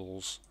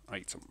equals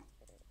item.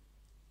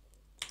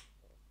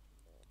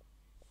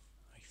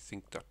 I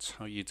think that's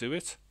how you do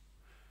it.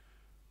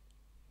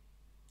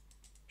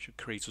 Should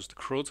create us the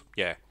CRUD.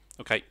 Yeah,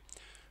 okay.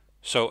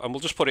 So, and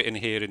we'll just put it in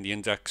here in the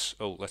index.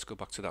 Oh, let's go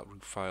back to that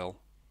root file.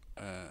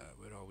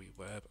 Where are we?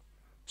 Web.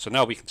 So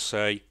now we can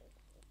say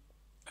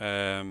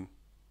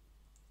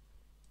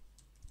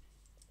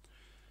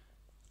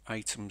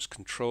items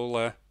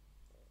controller.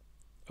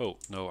 Oh,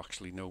 no,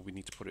 actually, no, we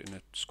need to put it in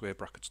a square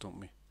brackets, don't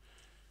we?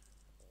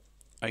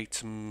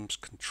 Items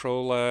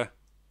controller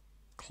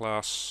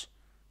class,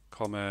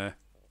 comma,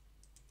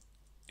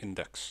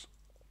 index.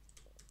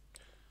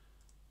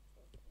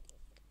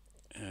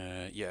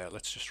 Yeah,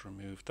 let's just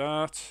remove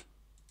that.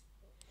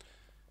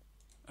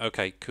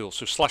 Okay, cool.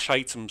 So slash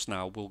items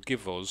now will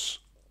give us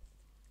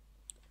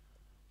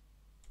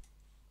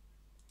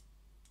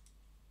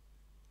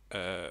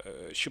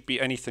should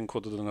be anything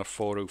other than a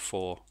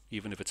 404,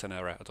 even if it's an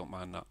error. I don't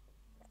mind that.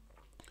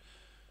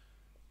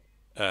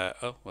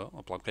 Oh, well,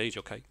 a blank page,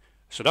 okay.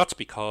 So that's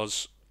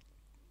because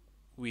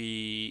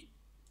we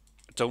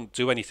don't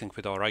do anything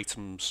with our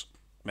items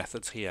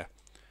methods here.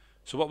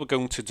 So what we're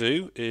going to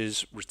do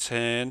is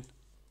return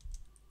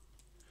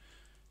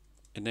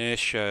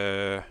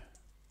inertia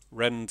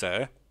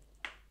render.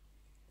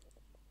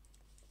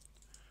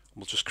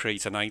 We'll just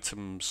create an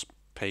items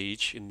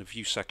page in the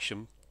view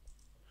section.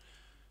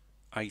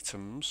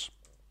 Items.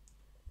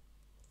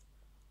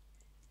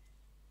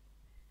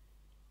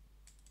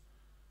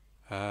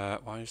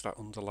 Why is that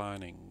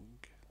underlining?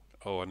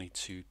 Oh, I need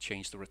to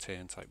change the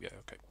return type. Yeah,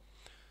 okay.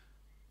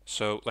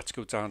 So let's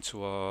go down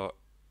to our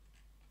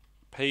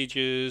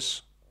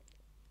pages.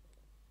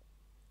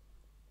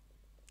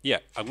 yeah,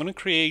 I'm going to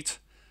create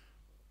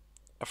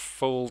a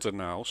folder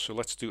now. So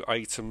let's do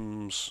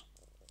items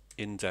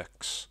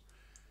index,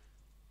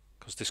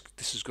 because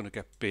this is going to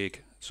get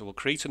big. So we'll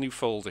create a new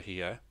folder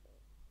here,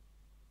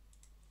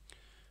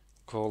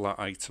 call that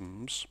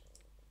items,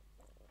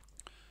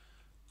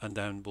 and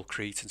then we'll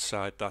create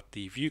inside that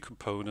the view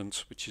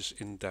component, which is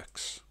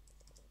index.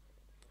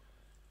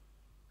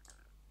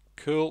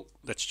 Cool,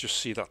 let's just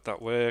see that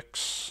that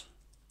works.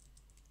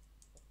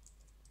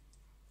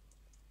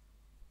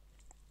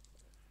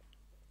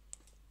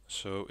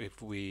 So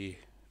if we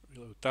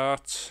reload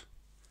that,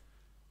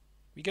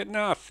 we get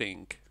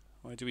nothing.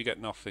 Why do we get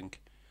nothing?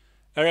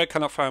 Error,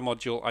 cannot find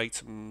module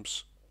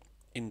items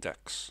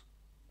index.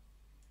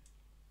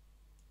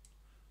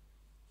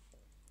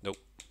 Nope.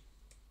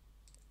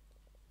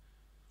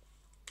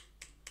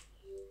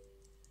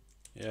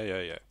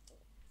 Yeah.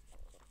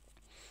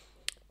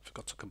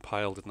 Forgot to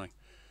compile, didn't I?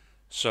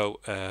 So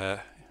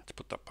to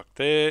put that back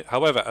there.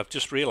 However, I've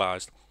just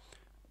realised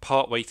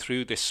partway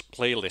through this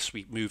playlist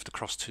we moved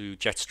across to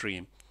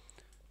Jetstream,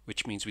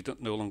 which means we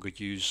don't no longer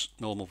use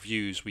normal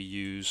views. We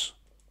use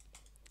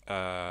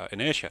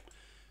inertia,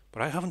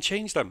 but I haven't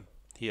changed them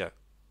here.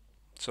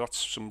 So that's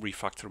some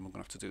refactoring we're going to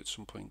have to do at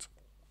some point.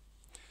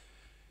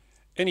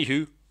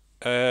 Anywho,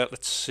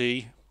 let's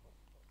see.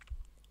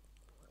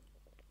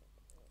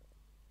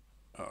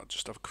 I'll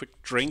just have a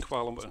quick drink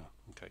while I'm...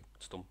 Okay,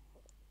 it's done.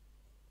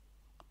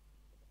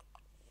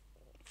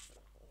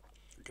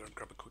 I'm going to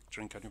grab a quick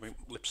drink anyway.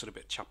 Lips are a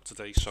bit chapped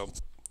today, so I'm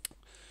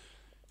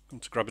going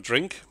to grab a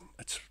drink.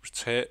 Let's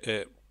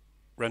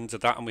render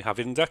that, and we have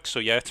index. So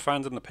yeah, it's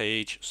found on the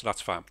page, so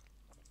that's fine.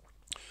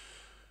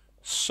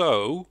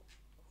 So,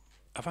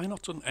 have I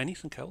not done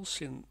anything else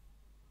in...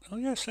 Oh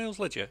yeah, sales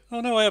ledger. Oh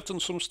no, I have done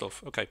some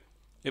stuff. Okay,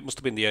 it must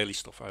have been the early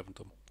stuff I haven't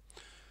done.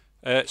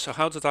 So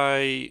how did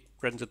I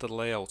render the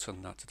layout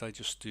on that? Did I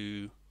just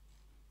do...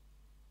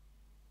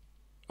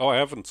 Oh, I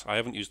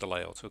haven't used the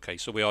layout. Okay,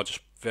 so we are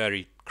just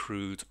very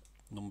crude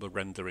number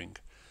rendering.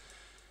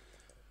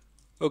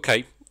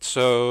 Okay,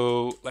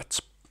 so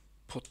let's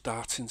put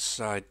that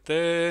inside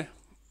there.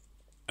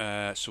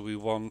 So we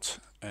want,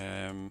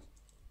 we'll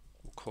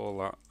call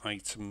that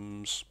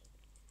items.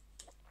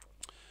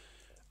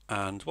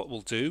 And what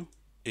we'll do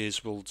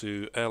is we'll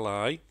do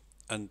li,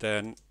 and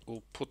then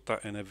we'll put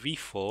that in a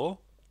v4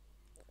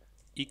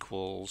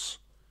 equals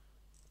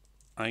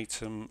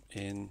item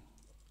in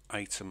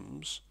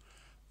items.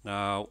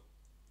 Now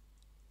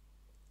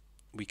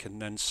we can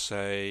then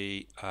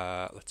say,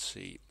 let's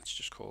see, let's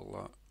just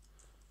call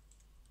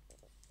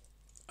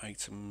that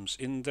items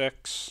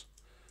index.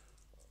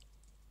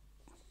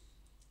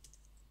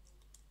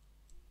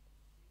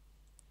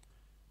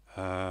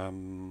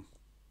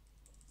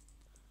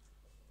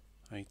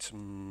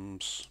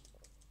 Items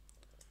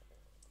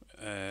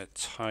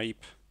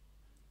type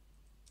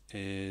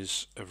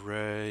is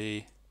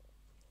array,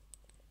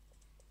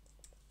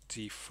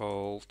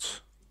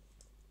 default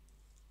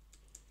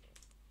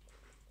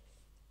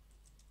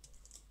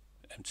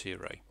empty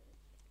array.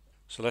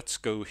 So let's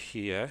go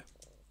here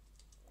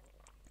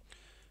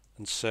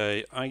and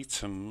say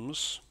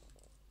items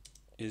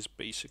is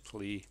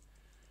basically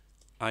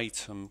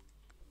item.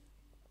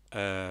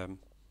 Yeah,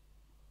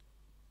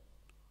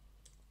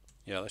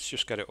 let's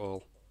just get it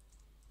all.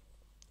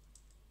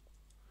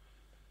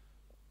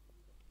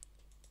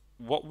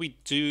 What we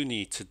do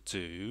need to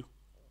do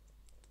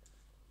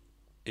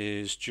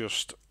is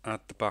just add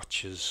the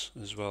batches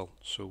as well.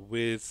 So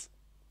with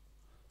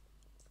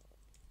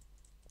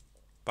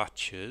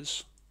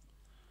batches,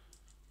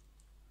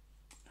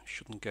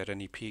 shouldn't get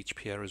any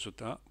PHP errors with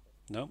that.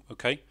 No,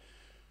 okay.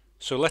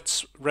 So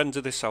let's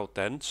render this out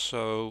then.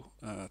 So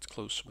let's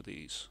close some of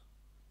these.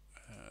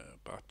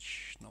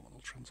 Batch, nominal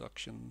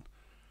transaction,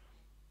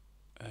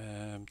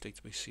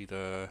 database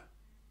seeder,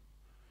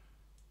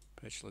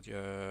 page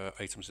ledger,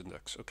 items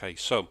index. Okay,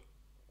 so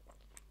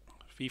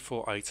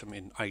v4 item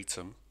in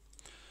item.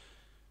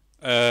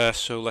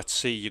 So let's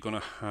see, you're going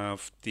to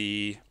have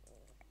the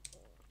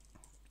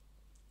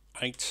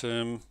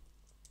item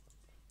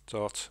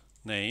dot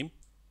name,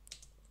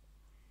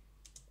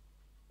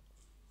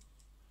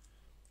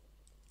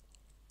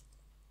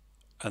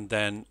 and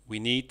then we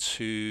need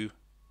to...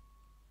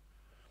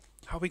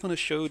 How are we going to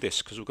show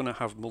this? Because we're going to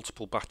have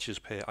multiple batches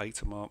per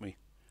item, aren't we?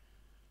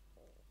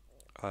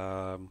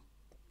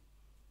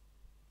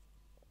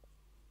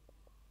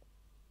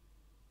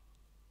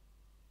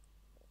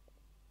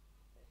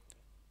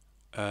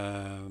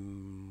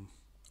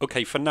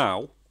 Okay, for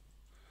now,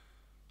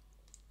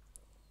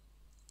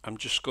 I'm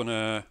just going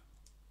to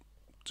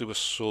do a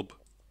sub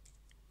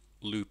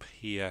loop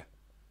here.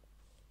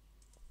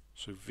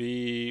 So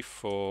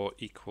v4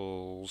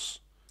 equals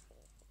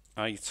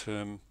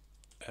item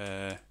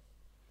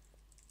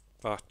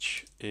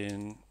batch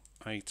in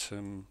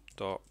item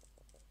dot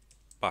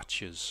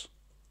batches,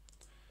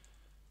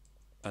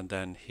 and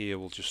then here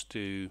we'll just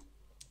do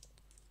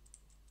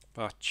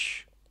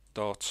batch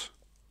dot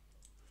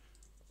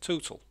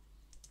total.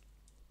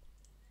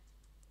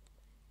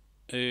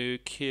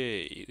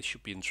 Okay, this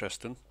should be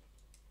interesting.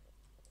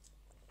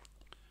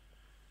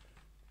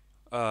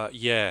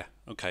 Yeah,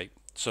 okay.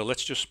 So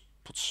let's just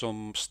put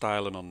some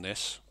styling on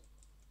this.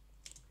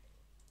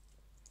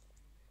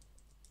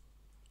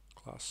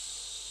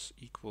 Class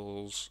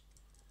equals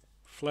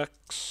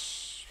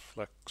flex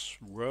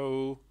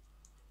row,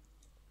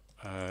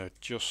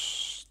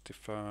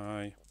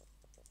 justify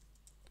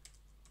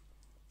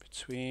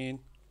between.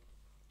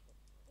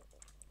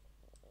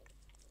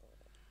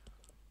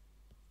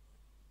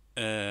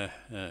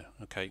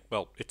 Okay,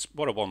 well, it's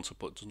what I wanted,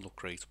 but it doesn't look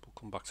great. We'll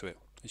come back to it.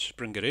 Let's just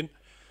bring it in.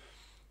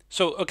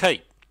 So,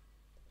 okay.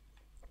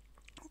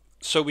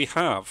 So we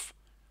have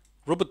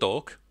rubber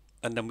duck,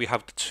 and then we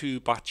have the two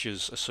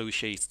batches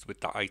associated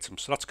with that item.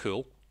 So that's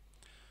cool.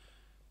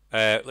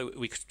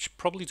 We could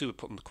probably do it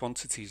putting the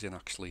quantities in,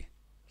 actually,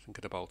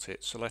 thinking about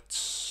it. So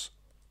let's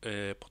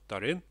put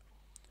that in.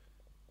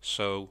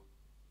 So,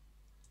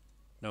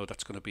 no,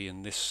 that's going to be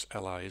in this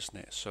li, isn't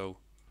it? So,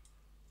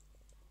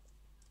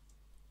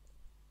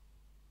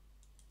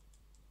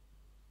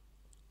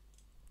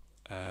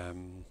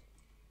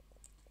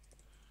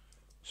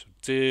 so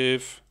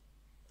div,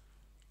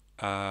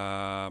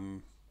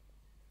 so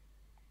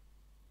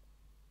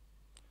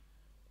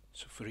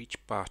for each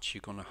batch,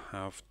 you're going to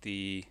have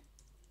the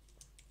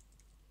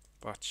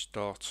batch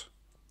dot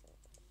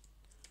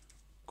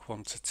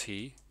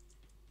quantity.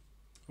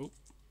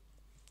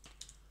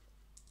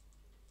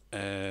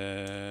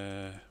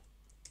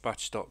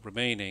 Batch dot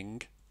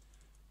remaining,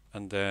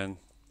 and then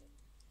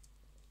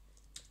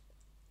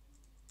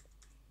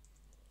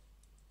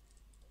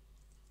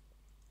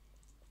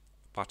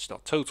batch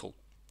dot total.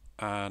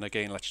 And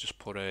again, let's just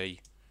put a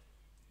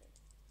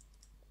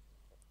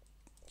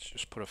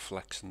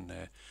flex in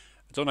there.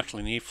 I don't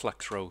actually need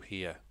flex row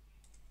here.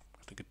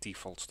 I think it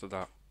defaults to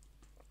that.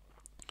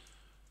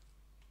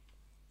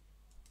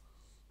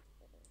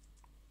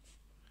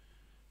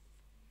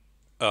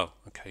 Oh,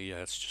 okay, yeah,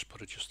 let's just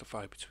put a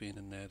justify between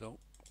in there though.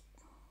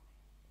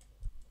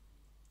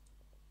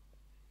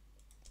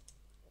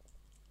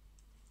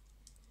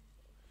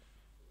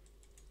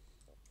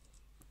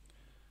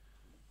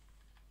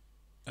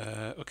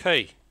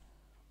 Okay.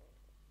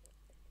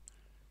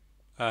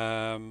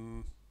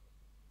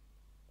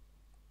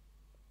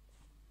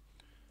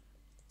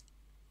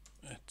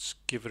 Let's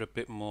give it a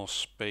bit more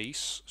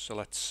space. So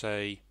let's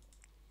say,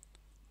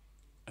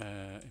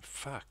 in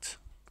fact,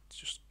 let's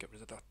just get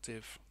rid of that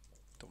div.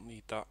 Don't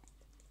need that.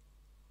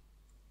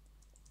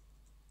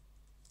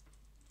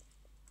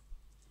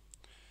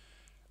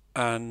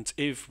 And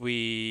if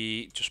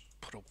we just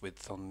put a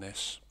width on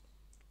this,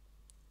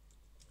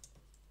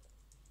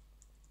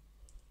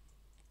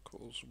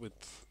 equals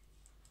width.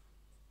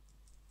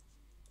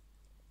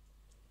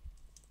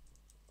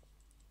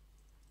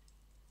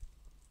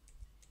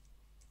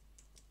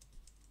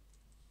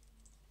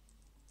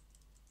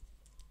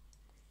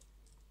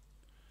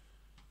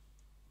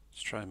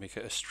 Let's try and make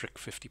it a strict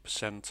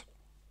 50%.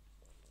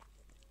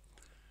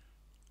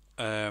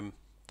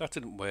 That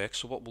didn't work,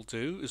 so what we'll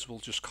do is we'll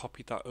just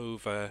copy that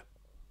over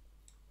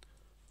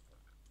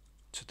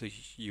to the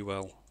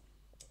UL.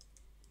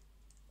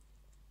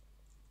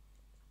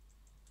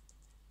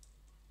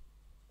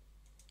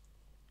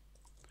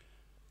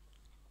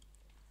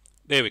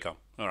 There we go.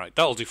 All right,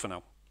 that'll do for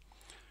now.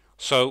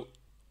 So,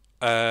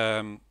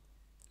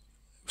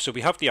 so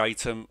we have the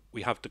item,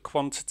 we have the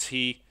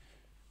quantity,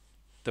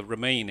 the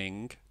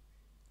remaining,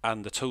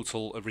 and the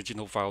total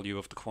original value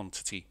of the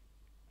quantity.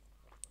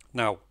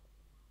 Now,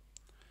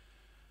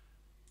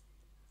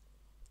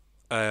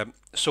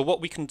 so what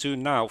we can do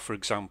now, for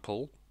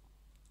example,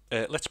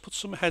 let's put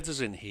some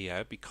headers in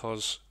here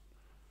because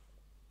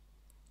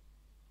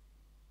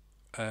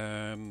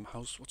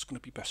what's going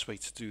to be best way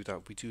to do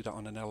that? We do that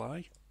on an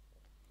li,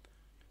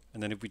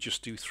 and then if we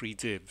just do 3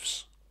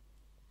 divs.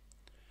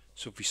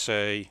 So if we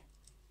say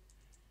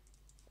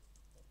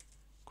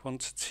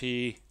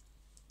quantity,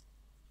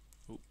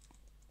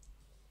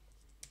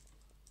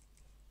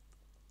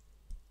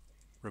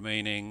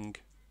 remaining,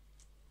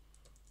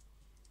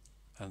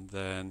 and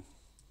then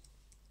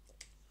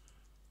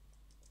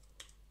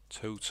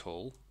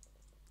total,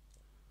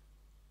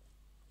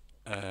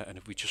 and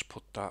if we just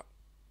put that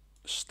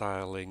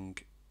styling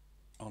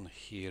on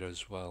here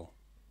as well.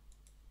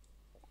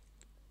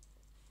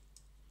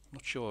 I'm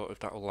not sure if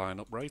that will line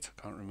up right.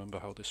 I can't remember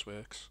how this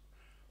works.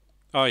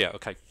 Oh yeah,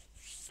 okay.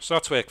 So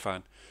that's worked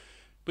fine.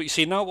 But you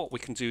see, now what we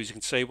can do is you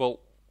can say,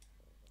 well,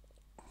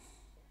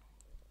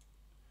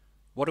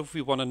 what if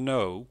we want to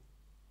know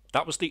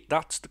that's the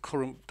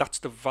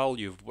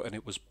value of when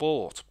it was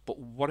bought, but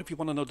what if you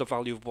want to know the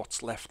value of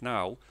what's left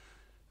now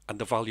and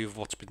the value of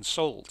what's been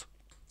sold?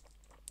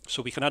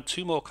 So we can add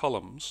 2 more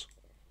columns.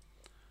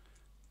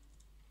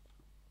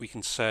 We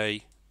can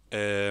say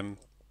let's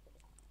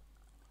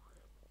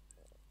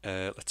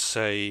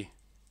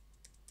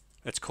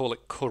call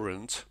it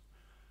current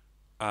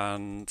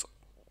and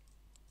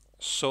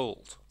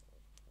sold,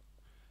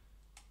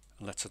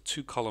 and let's add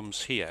 2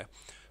 columns here.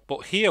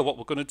 But here what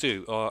we're going to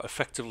do are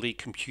effectively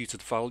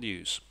computed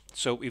values.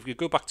 So if we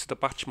go back to the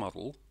batch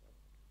model,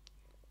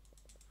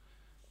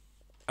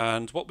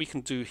 and what we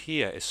can do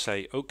here is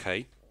say,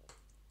 okay,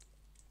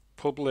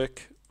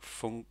 public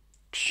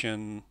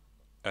function,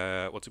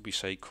 what did we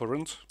say,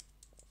 current?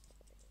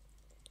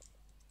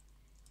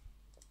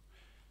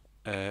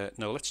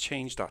 No, let's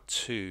change that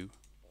to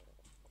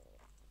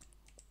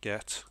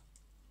get.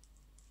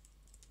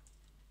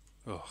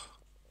 Oh,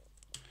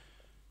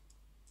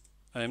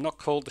 I am not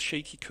called the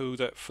shaky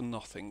coder for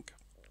nothing.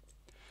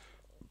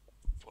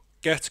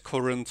 Get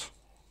current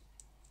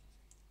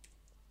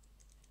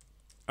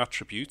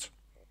attribute,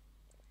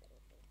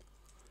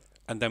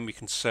 and then we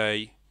can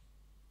say,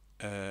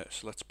 so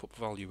let's put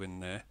value in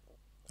there.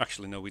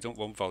 Actually, no, we don't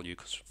want value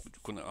because we're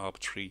going to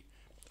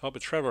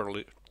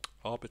arbitrarily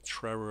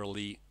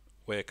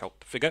work out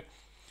the figure.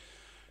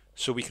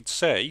 So we could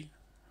say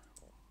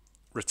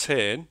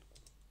return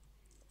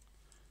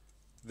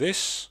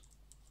this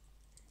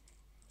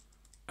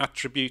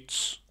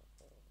attributes,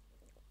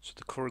 so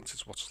the current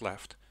is what's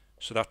left,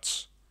 so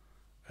that's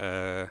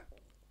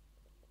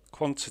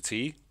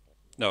quantity,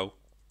 no,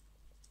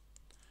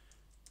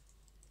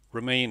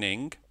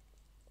 remaining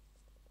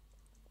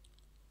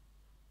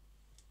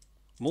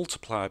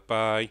multiplied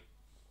by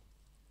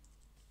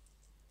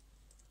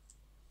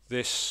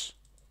this,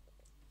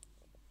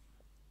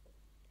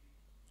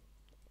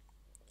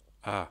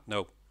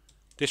 no,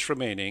 this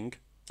remaining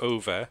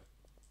over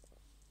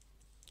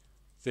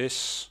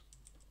this,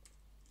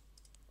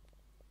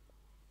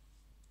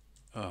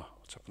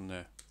 what's happened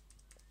there?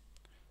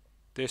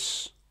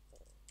 This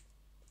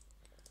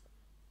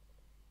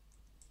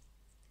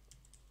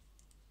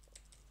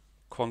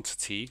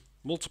quantity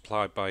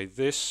multiplied by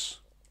this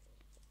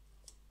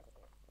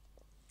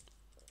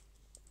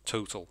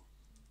total.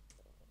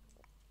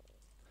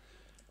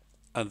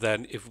 And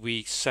then if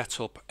we set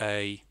up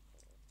a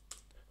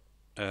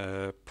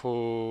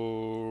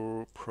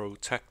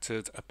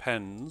protected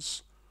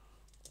appends,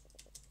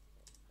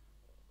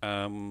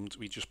 and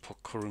we just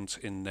put current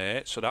in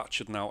there, so that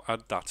should now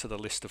add that to the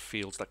list of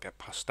fields that get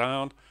passed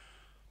down.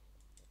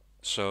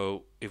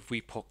 So if we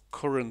put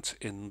current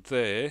in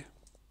there,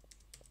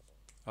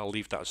 I'll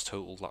leave that as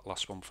total, that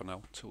last one for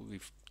now, until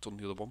we've done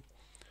the other one.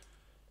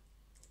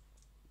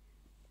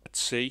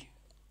 Let's see,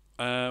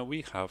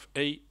 we have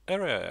a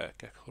error.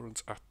 Get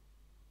current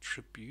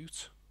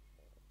attribute.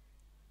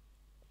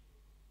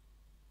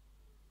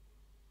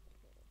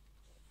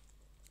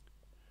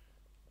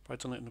 Have I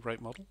done it in the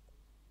right model?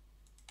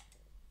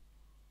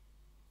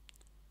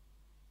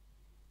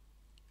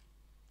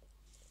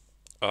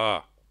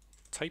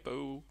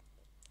 Typo.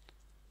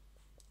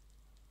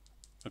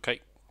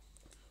 Okay.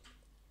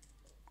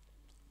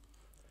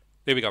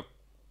 There we go.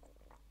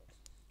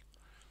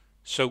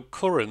 So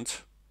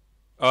current,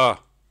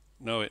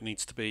 no, it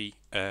needs to be,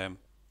 I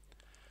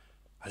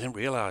didn't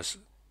realize.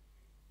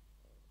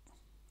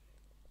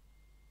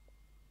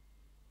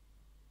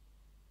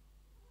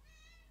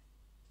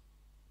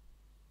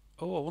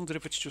 Oh, I wonder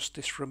if it's just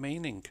this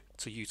remaining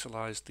to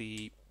utilize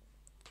the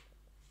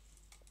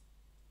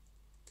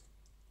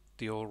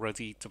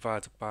already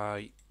divided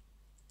by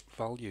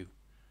value.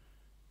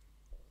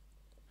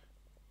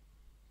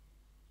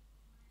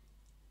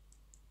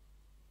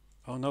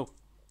 Oh no,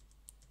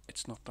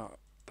 it's not that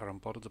I'm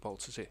bothered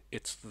about, is it?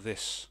 It's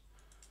this.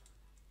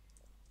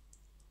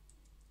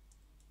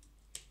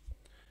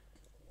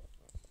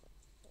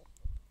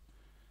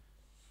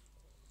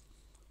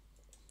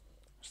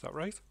 Is that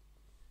right?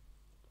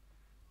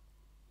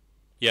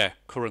 Yeah,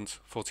 current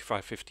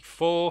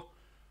 4554.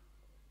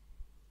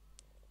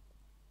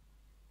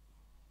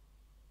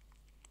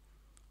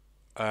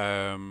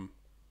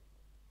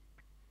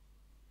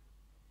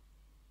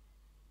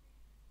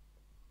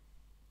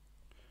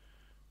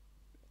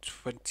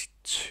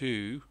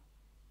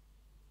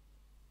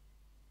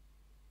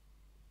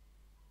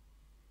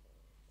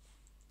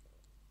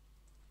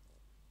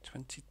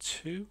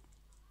 22.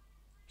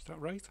 Is that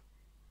right?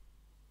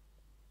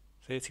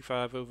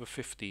 35 over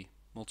 50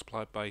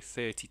 multiplied by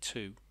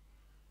 32.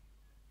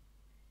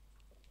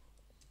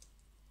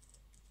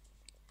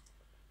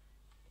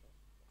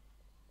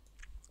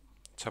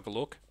 Let's have a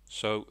look.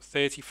 So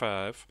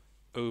 35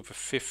 over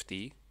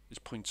 50 is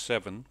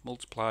 0.7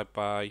 multiplied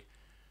by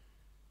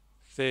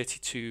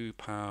 32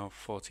 power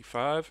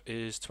 45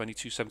 is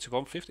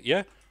 2271.50.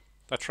 Yeah,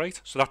 that's right.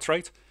 So that's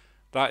right.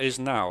 That is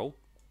now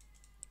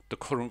the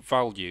current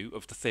value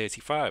of the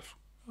 35.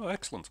 Oh,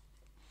 excellent.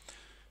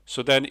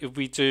 So then if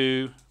we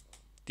do,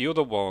 the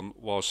other one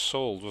was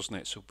sold, wasn't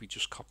it? So we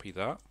just copy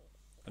that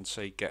and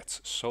say get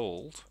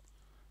sold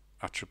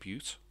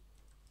attribute.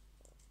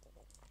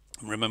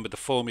 And remember, the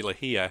formula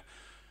here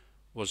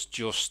was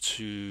just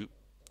to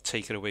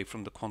take it away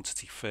from the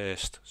quantity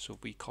first. So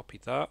we copy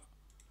that,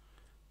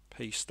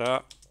 paste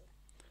that,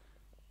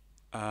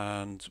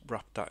 and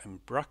wrap that in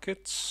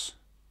brackets.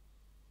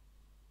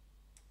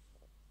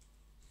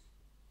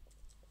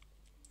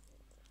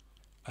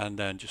 And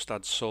then just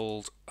add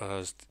sold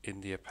as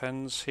in the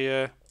appends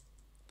here.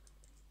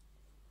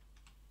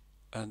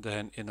 And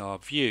then in our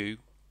view,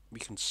 we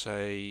can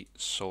say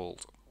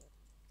sold.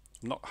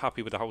 I'm not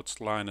happy with how it's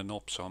lining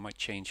up, so I might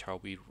change how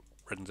we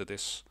render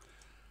this,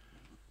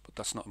 but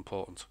that's not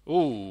important.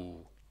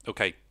 Ooh,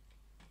 okay.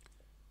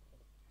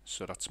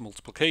 So that's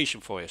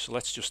multiplication for you. So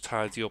let's just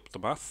tidy up the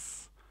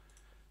math.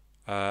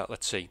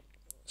 Let's see.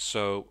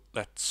 So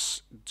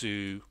let's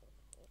do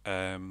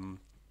what's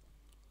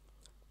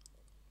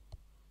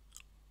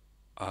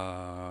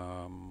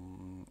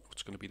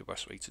going to be the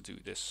best way to do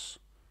this?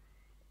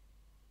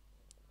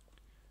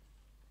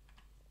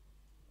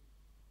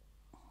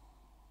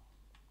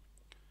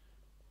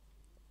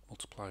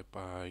 Multiplied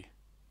by,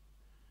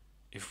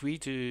 if we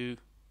do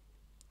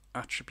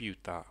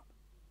attribute that,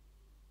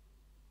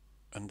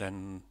 and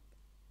then,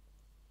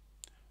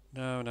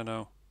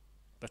 no,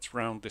 let's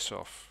round this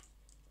off.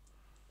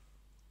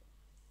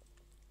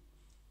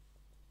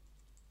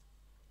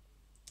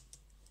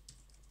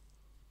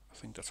 I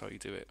think that's how you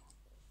do it.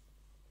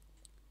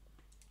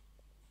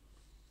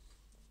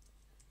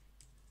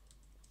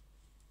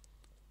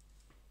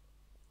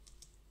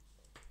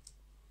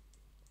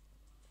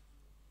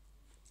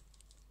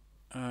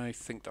 I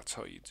think that's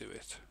how you do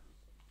it.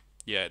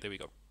 Yeah, there we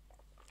go.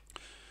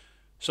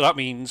 So that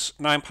means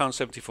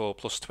 £9.74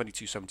 plus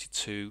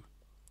 22.72.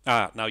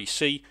 Now you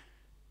see,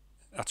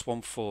 that's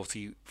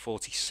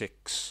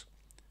 140.46.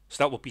 So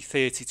that would be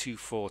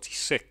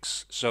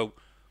 32.46. So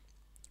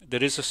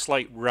there is a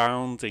slight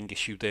rounding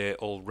issue there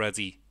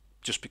already,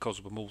 just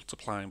because we're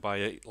multiplying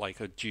by like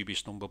a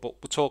dubious number. But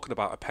we're talking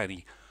about a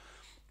penny,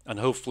 and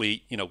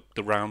hopefully, you know,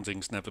 the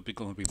rounding's never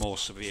going to be more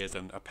severe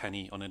than a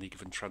penny on any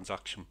given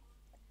transaction.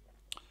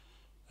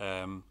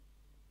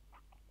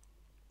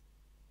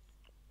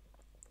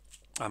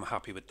 I'm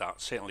happy with that,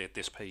 certainly at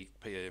this part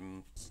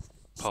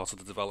of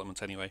the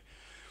development anyway.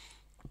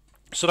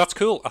 So that's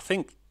cool. I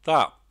think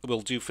that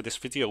will do for this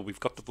video. We've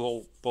got the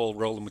ball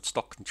rolling with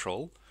stock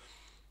control.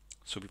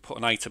 So we put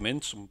an item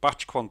in, some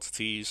batch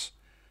quantities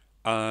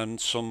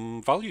and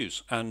some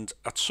values, and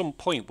at some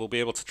point we'll be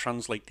able to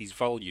translate these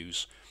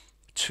values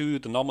to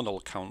the nominal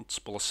accounts.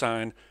 We'll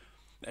assign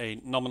a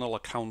nominal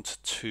account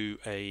to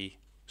a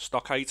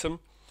stock item,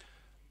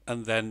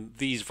 and then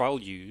these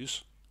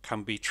values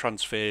can be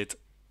transferred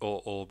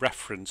or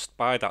referenced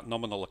by that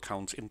nominal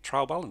account in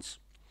trial balance,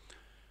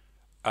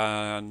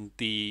 and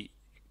the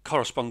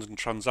corresponding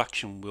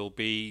transaction will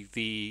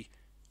be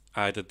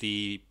either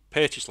the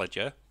purchase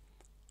ledger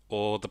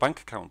or the bank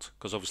account,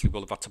 because obviously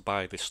we'll have had to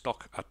buy this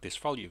stock at this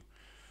value.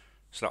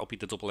 So that'll be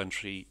the double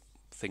entry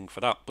thing for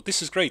that. But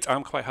this is great.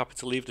 I'm quite happy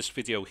to leave this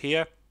video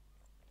here.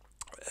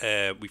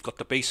 We've got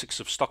the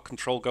basics of stock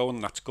control going,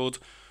 and that's good.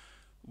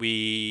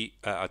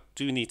 I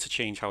do need to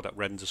change how that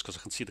renders, because I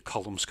can see the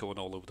columns going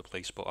all over the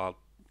place, but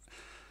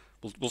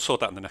we'll sort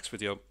that in the next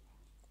video.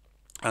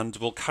 And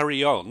we'll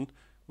carry on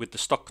with the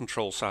stock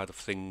control side of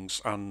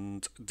things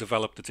and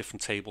develop the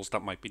different tables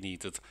that might be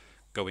needed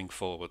going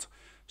forward.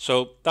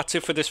 So that's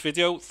it for this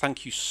video.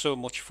 Thank you so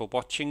much for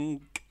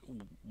watching,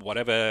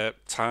 whatever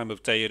time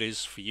of day it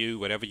is for you,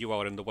 wherever you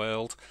are in the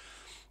world.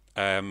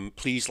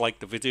 Please like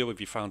the video if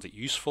you found it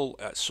useful.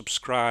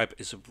 Subscribe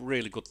is a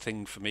really good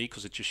thing for me,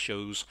 because it just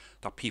shows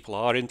that people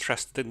are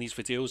interested in these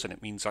videos, and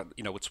it means that,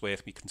 you know, it's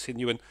worth me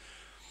continuing.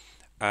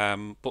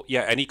 But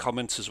yeah, any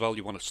comments as well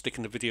you want to stick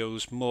in the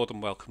videos, more than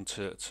welcome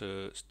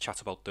to chat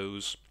about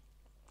those.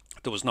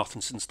 There was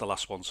nothing since the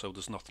last one, so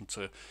there's nothing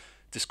to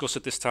discuss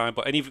at this time.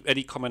 But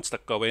any comments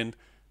that go in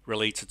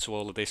related to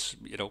all of this,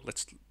 you know,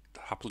 let's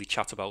happily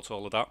chat about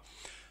all of that.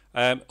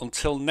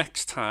 Until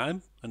next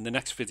time, and the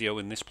next video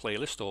in this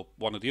playlist or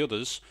one of the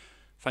others,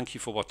 thank you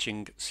for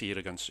watching. See you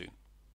again soon.